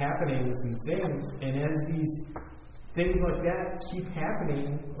weird happenings and things, and as these things like that keep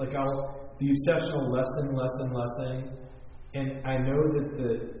happening, like the obsession will lessen, and I know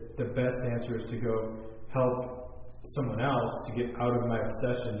that the best answer is to go help someone else to get out of my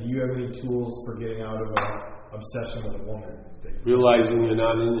obsession. Do you have any tools for getting out of an obsession with a woman? Realizing you're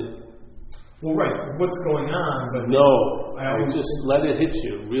not in it. Well, right. What's going on? But no, I just let it hit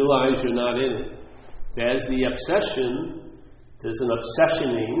you. Realize you're not in it. There's the obsession. There's an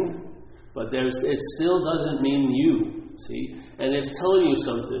obsessioning, but it still doesn't mean you. See, and it's telling you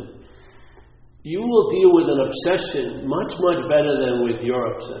something. You will deal with an obsession much better than with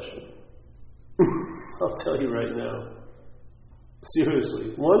your obsession. I'll tell you right now.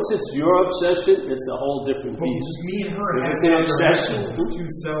 Seriously. Once it's your obsession, it's a whole different beast. Me and her having an obsession. There's two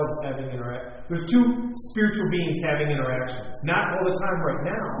selves having interactions. There's two spiritual beings having interactions. Not all the time right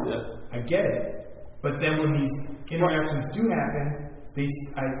now. Yeah. I get it. But then when these interactions do happen, the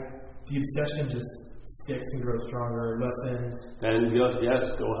obsession just sticks and grows stronger, lessens. And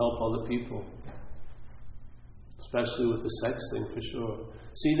yes, go help other people. Especially with the sex thing, for sure.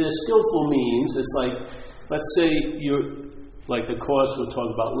 See, there's skillful means. It's like, let's say you're... Like the Course will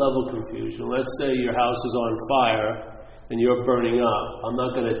talk about level confusion. Let's say your house is on fire and you're burning up. I'm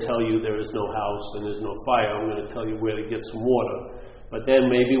not going to tell you there is no house and there's no fire. I'm going to tell you where to get some water. But then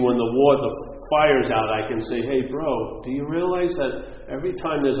maybe when the fire's out, I can say, hey, bro, do you realize that every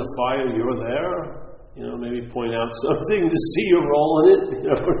time there's a fire, you're there? You know, maybe point out something to see your role in it.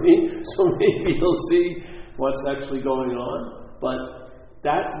 You know what I mean? So maybe you'll see what's actually going on. But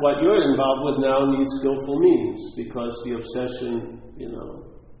what you're involved with now needs skillful means, because the obsession,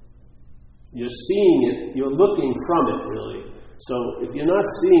 You're seeing it, you're looking from it, really. So if you're not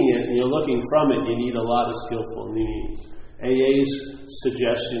seeing it and you're looking from it, you need a lot of skillful means. AA's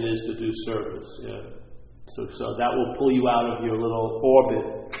suggestion is to do service. Yeah. So that will pull you out of your little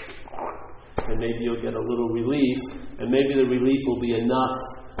orbit, and maybe you'll get a little relief, and maybe the relief will be enough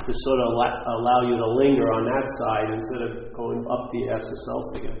to sort of allow you to linger on that side instead of going up the ass of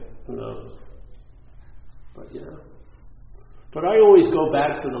self again. Who knows? But yeah. But I always go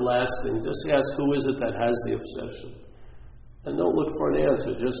back to the last thing. Just ask, who is it that has the obsession? And don't look for an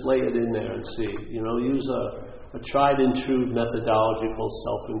answer. Just lay it in there and see. Use a tried and true methodology called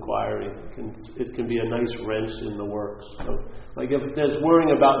self-inquiry. It can be a nice wrench in the works. Like if there's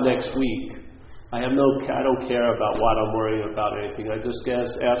worrying about next week, I don't care about what I'm worrying about anything. I just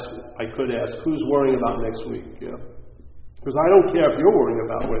I could ask, who's worrying about next week? Yeah. Because I don't care if you're worrying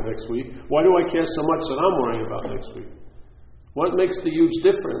about next week. Why do I care so much that I'm worrying about next week? What makes the huge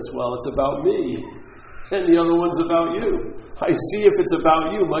difference? Well, it's about me, and the other one's about you. I see if it's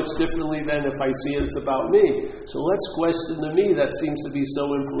about you much differently than if I see it's about me. So let's question the me that seems to be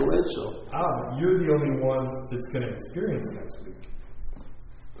so influential. You're the only one that's going to experience next week.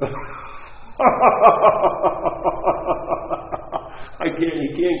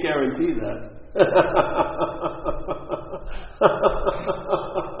 You can't guarantee that.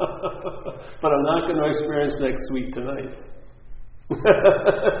 But I'm not going to experience next week tonight.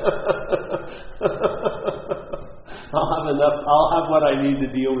 I'll have what I need to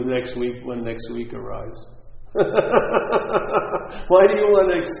deal with next week when next week arrives. Why do you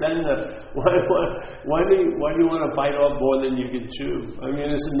want to extend that? Why do you want to bite off more than you can chew? I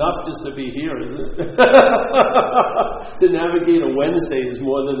mean, it's enough just to be here, isn't it? To navigate a Wednesday is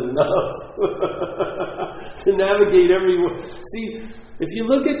more than enough. To navigate See, if you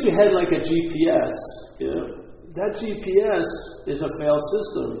look at your head like a GPS, that GPS is a failed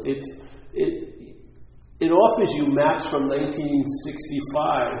system. It offers you maps from 1965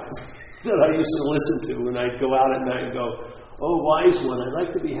 that I used to listen to when I'd go out at night and go, oh, wise one, I'd like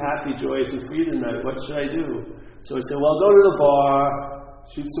to be happy, joyous, and free tonight. What should I do? So I'd say, well, go to the bar,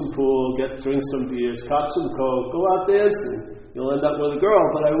 shoot some pool, drink some beers, cop some coke, go out dancing. You'll end up with a girl,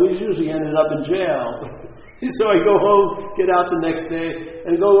 but I usually ended up in jail. So I go home, get out the next day,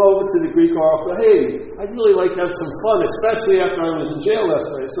 and go over to the Greek oracle. Hey, I'd really like to have some fun, especially after I was in jail last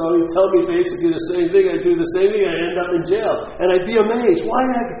night. So he'd tell me basically the same thing. I'd do the same thing. I'd end up in jail. And I'd be amazed.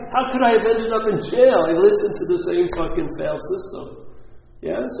 How could I have ended up in jail? I listened to the same fucking failed system.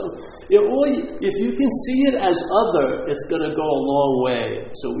 Yeah? So if you can see it as other, it's going to go a long way.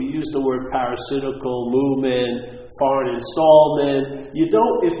 So we use the word parasitical, movement, foreign installment.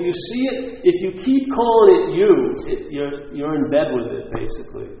 If you see it, if you keep calling it you're in bed with it,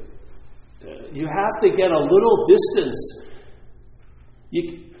 basically. You have to get a little distance.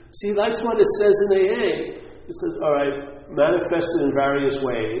 See, that's what it says in AA. It says, all right, manifested in various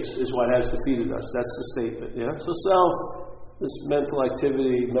ways is what has defeated us. That's the statement. Yeah. So this mental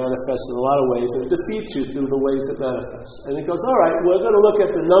activity manifests in a lot of ways, and it defeats you through the ways it manifests. And it goes, all right, we're going to look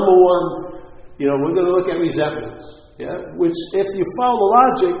at the number one. We're going to look at resentments, which, if you follow the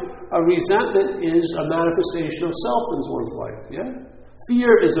logic, a resentment is a manifestation of self in one's life,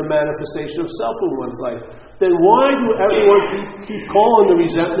 Fear is a manifestation of self in one's life. Then why do everyone keep calling the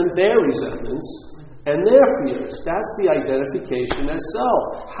resentment their resentments and their fears? That's the identification as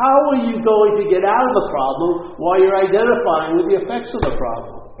self. How are you going to get out of the problem while you're identifying with the effects of the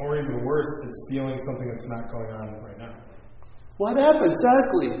problem? Or even worse, it's feeling something that's not going on right now. What happened?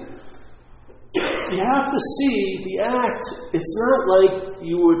 Exactly. You have to see the act. It's not like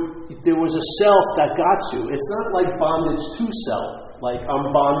there was a self that got you. It's not like bondage to self. Like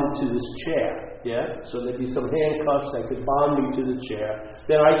I'm bonded to this chair. So there'd be some handcuffs that could bond me to the chair.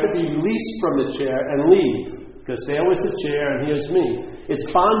 Then I could be released from the chair and leave. Because there was the chair and here's me. It's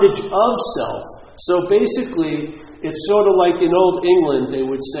bondage of self. So basically, it's sort of like in Old England, they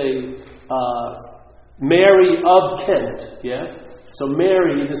would say, Mary of Kent. So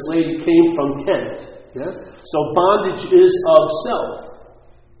Mary, this lady, came from Kent. So bondage is of self.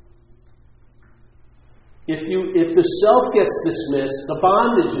 If the self gets dismissed, the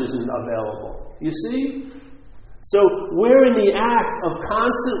bondage isn't available. You see? So we're in the act of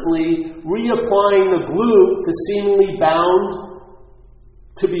constantly reapplying the glue to seemingly be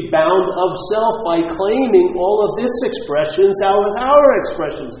bound of self by claiming all of its expressions out with our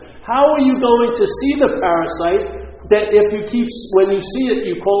expressions. How are you going to see the parasite that when you see it,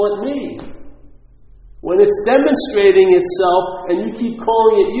 you call it me? When it's demonstrating itself and you keep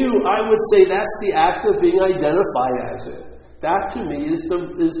calling it you, I would say that's the act of being identified as it. That to me is the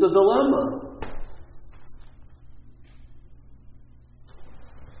dilemma.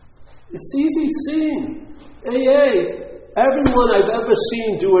 It's easy seeing. AA, everyone I've ever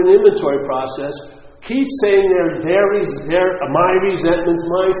seen do an inventory process keeps saying they're my resentments,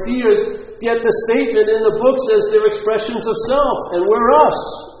 my fears, yet the statement in the book says they're expressions of self, and we're us.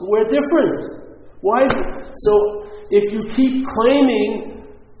 We're different. Why? So if you keep claiming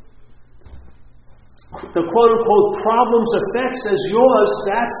the quote-unquote problems effects as yours,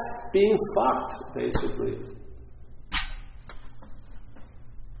 that's being fucked, basically.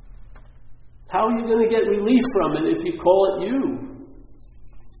 How are you going to get relief from it if you call it you?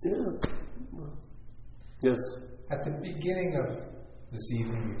 Yeah. Yes? At the beginning of this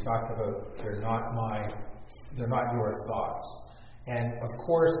evening, you talked about they're not your thoughts. And of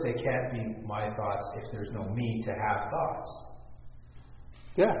course, they can't be my thoughts if there's no me to have thoughts.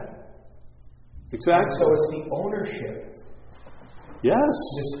 Yeah. Exactly. And so it's the ownership. Yes.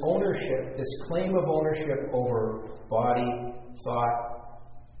 This ownership, this claim of ownership over body, thought,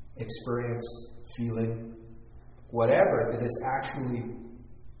 experience, feeling, whatever, that is actually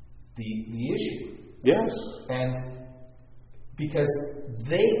the issue. Yes. And because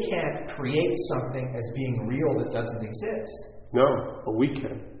they can't create something as being real that doesn't exist. No, but we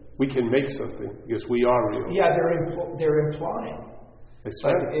can. We can make something because we are real. Yeah, they're implying. That's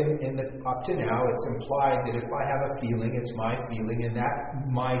But right. up to now, it's implied that if I have a feeling, it's my feeling, and that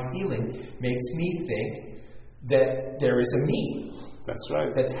my feeling makes me think that there is a me. That's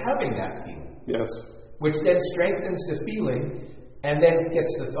right. That's having that feeling. Yes. Which then strengthens the feeling, and then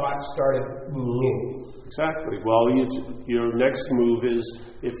gets the thought started moving. Exactly. Well, your next move is,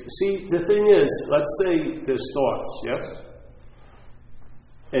 the thing is, let's say there's thoughts, yes?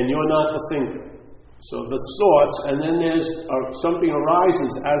 And you're not the thinker. So the thoughts, and then there's something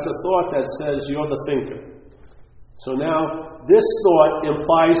arises as a thought that says you're the thinker. So now, this thought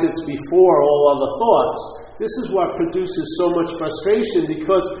implies it's before all other thoughts. This is what produces so much frustration,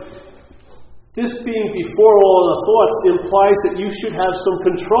 because this being before all other thoughts implies that you should have some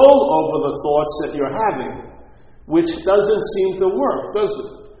control over the thoughts that you're having, which doesn't seem to work, does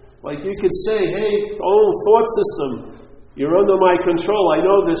it? Like you could say, hey, thought system, you're under my control, I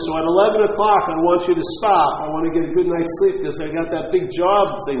know this, so at 11 o'clock I want you to stop. I want to get a good night's sleep because I got that big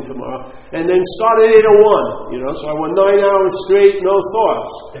job thing tomorrow. And then start at 8:01, so I want 9 hours straight, no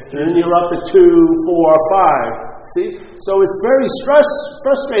thoughts. And then you're up at 2, 4, 5. See? So it's very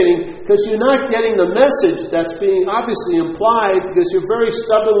frustrating because you're not getting the message that's being obviously implied, because you're very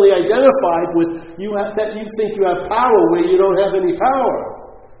stubbornly identified with that you think you have power where you don't have any power.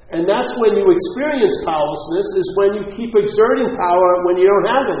 And that's when you experience powerlessness, is when you keep exerting power when you don't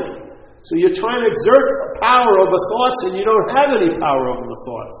have any. So you're trying to exert power over thoughts and you don't have any power over the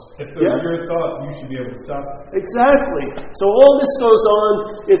thoughts. If they're your thoughts, you should be able to stop them. Exactly. So all this goes on,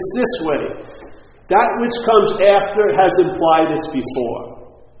 it's this way. That which comes after has implied it's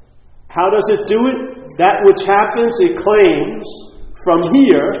before. How does it do it? That which happens, it claims from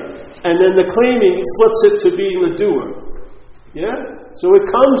here, and then the claiming flips it to being the doer. Yeah? So it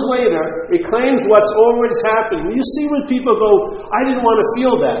comes later, it claims what's always happening. You see when people go, I didn't want to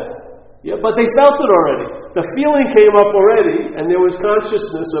feel that. Yeah, but they felt it already. The feeling came up already, and there was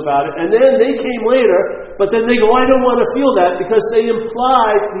consciousness about it, and then they came later, but then they go, I don't want to feel that, because the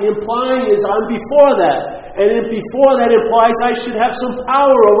implying is I'm before that. And then before that implies I should have some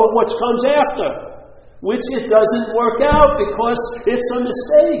power over what comes after, which it doesn't work out because it's a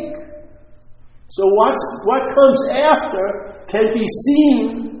mistake. So what comes after can be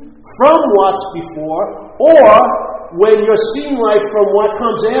seen from what's before, or when you're seeing life from what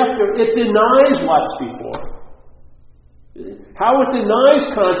comes after, it denies what's before. How it denies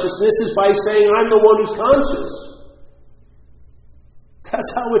consciousness is by saying, I'm the one who's conscious.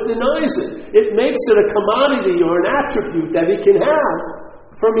 That's how it denies it. It makes it a commodity or an attribute that it can have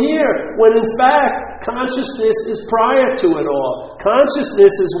from here, when in fact, consciousness is prior to it all.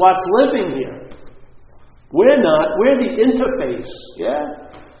 Consciousness is what's living here. We're not. We're the interface. Yeah?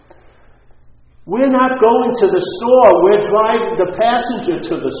 We're not going to the store. We're driving the passenger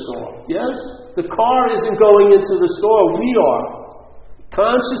to the store. Yes? The car isn't going into the store. We are.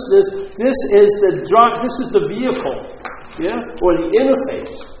 Consciousness, this is the vehicle. Yeah? Or the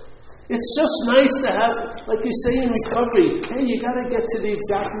interface. It's just nice to have, like you say in recovery, hey, you got to get to the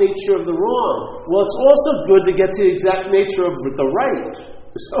exact nature of the wrong. Well, it's also good to get to the exact nature of the right.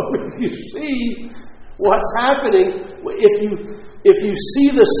 So if you see what's happening, if you see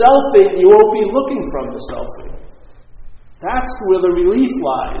the selfing, you won't be looking from the selfing. That's where the relief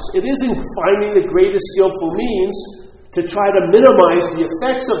lies. It isn't finding the greatest skillful means to try to minimize the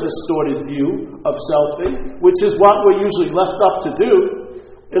effects of the distorted view of selfing, which is what we're usually left up to do,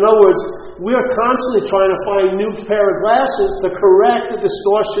 In other words, we're constantly trying to find new pair of glasses to correct the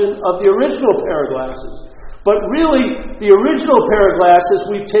distortion of the original pair of glasses. But really, the original pair of glasses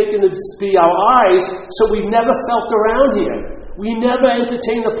we've taken to be our eyes, so we've never felt around here. We never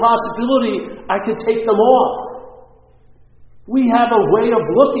entertained the possibility I could take them off. We have a way of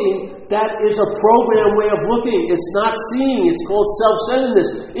looking that is a programmed way of looking. It's not seeing. It's called self-centeredness.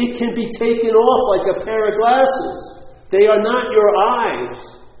 It can be taken off like a pair of glasses. They are not your eyes.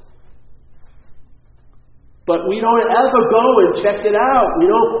 But we don't ever go and check it out. We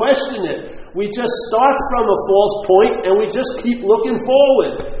don't question it. We just start from a false point and we just keep looking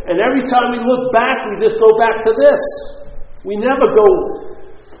forward. And every time we look back, we just go back to this. We never,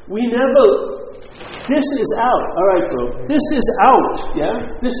 this is out. All right, bro. This is out, yeah?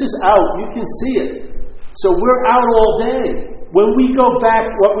 This is out. You can see it. So we're out all day. When we go back,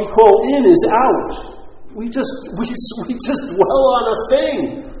 what we call in is out. We just dwell on a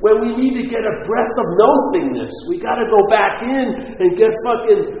thing when we need to get a breath of nothingness. We got to go back in and get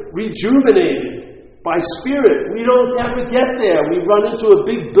fucking rejuvenated by spirit. We don't ever get there. We run into a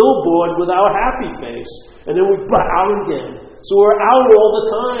big billboard with our happy face, and then we butt out again. So we're out all the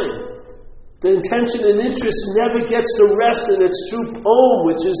time. The intention and interest never gets to rest in its true poem,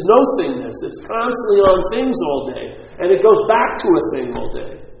 which is nothingness. It's constantly on things all day, and it goes back to a thing all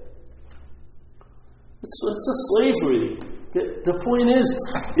day. It's a slavery. The point is,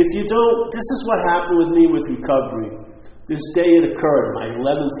 if you don't, this is what happened with me with recovery. This day it occurred, my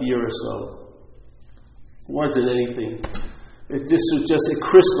 11th year or so. It wasn't anything. It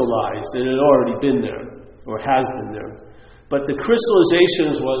crystallized, and it had already been there, or has been there. But the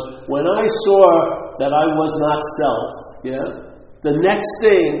crystallizations was, when I saw that I was not self, the next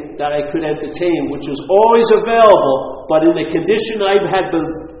thing that I could entertain, which was always available, but in the condition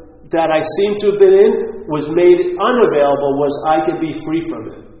that I seemed to have been in, was made unavailable, was I could be free from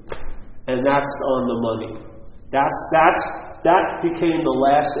it. And that's on the money. That became the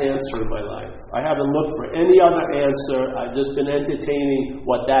last answer in my life. I haven't looked for any other answer. I've just been entertaining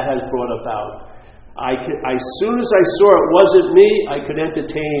what that has brought about. As soon as I saw it wasn't me, I could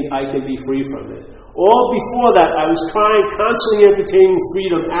entertain, I could be free from it. All before that, I was constantly entertaining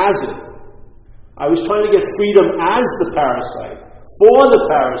freedom as it. I was trying to get freedom as the parasite. For the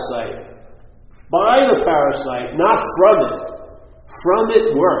parasite, by the parasite, not from it. From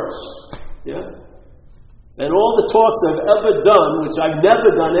it works. Yeah? And all the talks I've ever done, which I've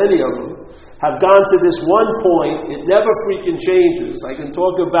never done any of them, have gone to this one point. It never freaking changes. I can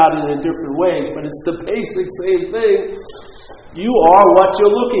talk about it in different ways, but it's the basic same thing. You are what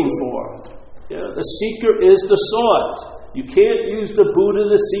you're looking for. Yeah? The seeker is the sought. You can't use the Buddha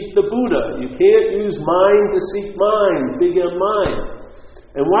to seek the Buddha. You can't use mind to seek mind, big M mind.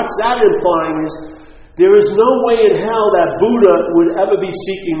 And what's that implying is, there is no way in hell that Buddha would ever be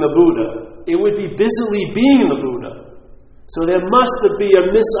seeking the Buddha. It would be busily being the Buddha. So there must be a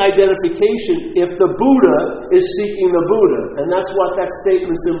misidentification if the Buddha is seeking the Buddha. And that's what that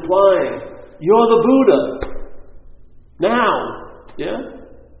statement's implying. You're the Buddha. Now. Yeah?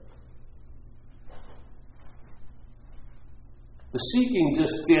 The seeking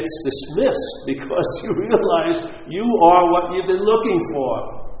just gets dismissed because you realize you are what you've been looking for.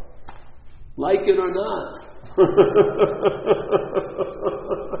 Like it or not.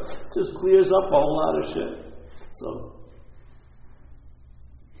 Just clears up a whole lot of shit. So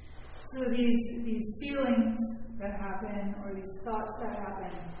these feelings that happen, or these thoughts that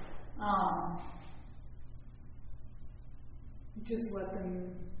happen, just let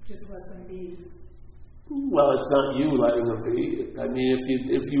them be. Well, it's not you letting them be. I mean,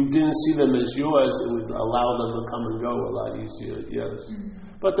 if you didn't see them as yours, it would allow them to come and go a lot easier, yes. Mm-hmm.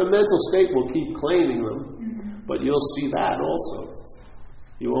 But the mental state will keep claiming them, but you'll see that also.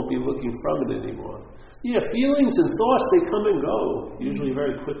 You won't be looking from it anymore. Yeah, feelings and thoughts, they come and go, usually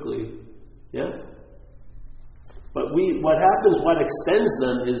very quickly. Yeah? But what happens, what extends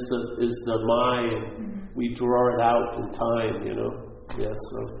them is the mind. We draw it out in time, you know. Yes,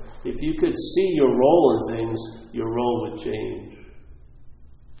 so if you could see your role in things, your role would change.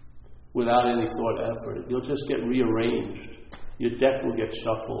 Without any thought effort. You'll just get rearranged. Your deck will get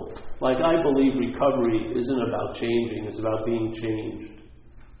shuffled. Like, I believe recovery isn't about changing, it's about being changed.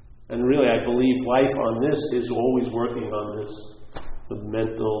 And really, I believe life on this is always working on this. The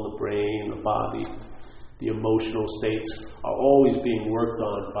mental, the brain, the body, the emotional states are always being worked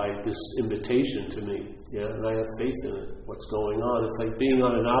on by this invitation to me. Yeah, and I have faith in it. What's going on? It's like being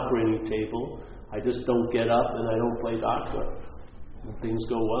on an operating table. I just don't get up and I don't play doctor. And things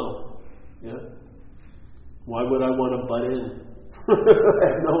go well. Yeah. Why would I want to butt in? I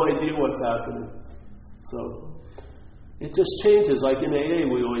have no idea what's happening. So, It just changes. Like in AA,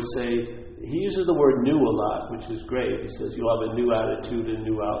 we always say, he uses the word new a lot, which is great. He says you'll have a new attitude, a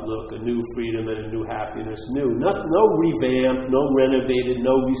new outlook, a new freedom, and a new happiness. New. No revamped, no renovated,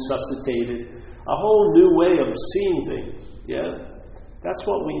 no resuscitated. A whole new way of seeing things. Yeah? That's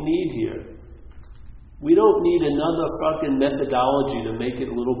what we need here. We don't need another fucking methodology to make it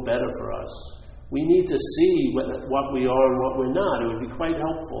a little better for us. We need to see what we are and what we're not. It would be quite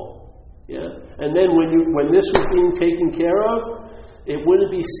helpful. Yeah? And then when this was being taken care of, it wouldn't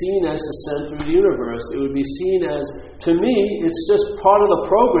be seen as the center of the universe. It would be seen as, to me, it's just part of the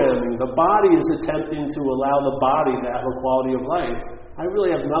programming. The body is attempting to allow the body to have a quality of life. I really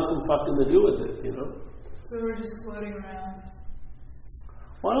have nothing fucking to do with it, you know? So we're just floating around.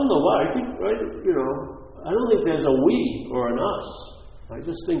 Well, I don't know why. I think, I don't think there's a we or an us. I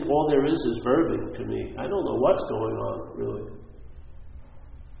just think all there is verbing to me. I don't know what's going on, really.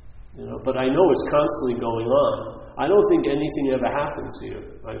 But I know it's constantly going on. I don't think anything ever happens here.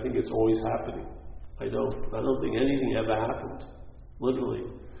 I think it's always happening. I don't think anything ever happened, literally.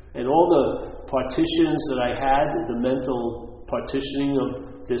 And all the partitions that I had, the mental partitioning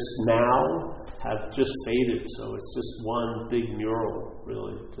of this now, have just faded. So it's just one big mural,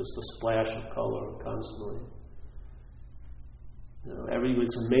 really, just a splash of color constantly.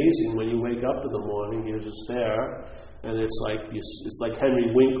 It's amazing when you wake up in the morning, you're just there. And it's like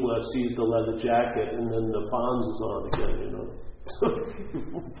Henry Winkler sees the leather jacket, and then the Fonz is on again,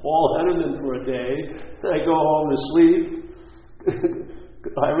 Paul Henneman for a day. Then I go home to sleep.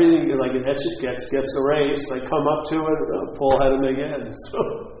 Everything it just gets erased. I come up to it, Paul Henneman again. So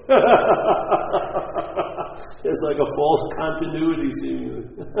it's like a false continuity seemingly.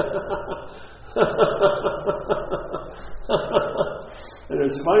 And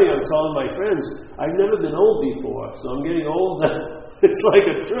it's funny, I'm telling my friends, I've never been old before, so I'm getting old now. It's like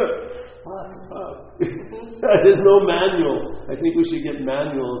a trip. What the fuck? There's no manual. I think we should get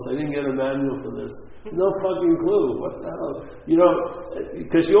manuals. I didn't get a manual for this. No fucking clue. What the hell?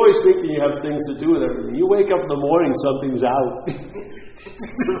 Because you always think you have things to do with everything. You wake up in the morning, something's out. It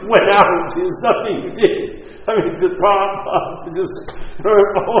just went out. There's nothing you did. Just pop up. Just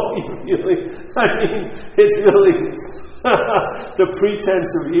hurt all you feeling. It's really... the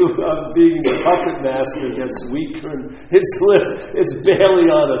pretense of you being the puppet master gets weaker, and it's barely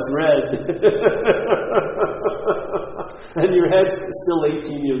on a thread. And your head's still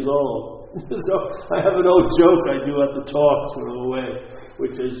 18 years old. So I have an old joke I do at the talks when I'm away,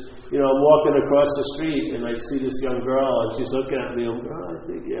 which is, I'm walking across the street and I see this young girl and she's looking at me. I'm going, I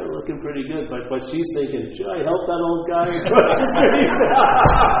think, yeah, looking pretty good. But she's thinking, should I help that old guy across the street?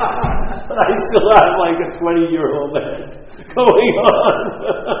 But I still have like a 20-year-old head going on.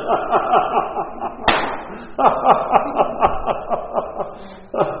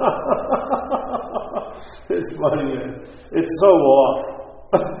 It's funny, man. It's so off.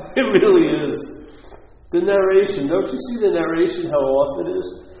 It really is. The narration, don't you see the narration, how off it is?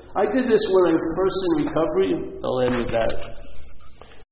 I did this when I was first in recovery. I'll end with that.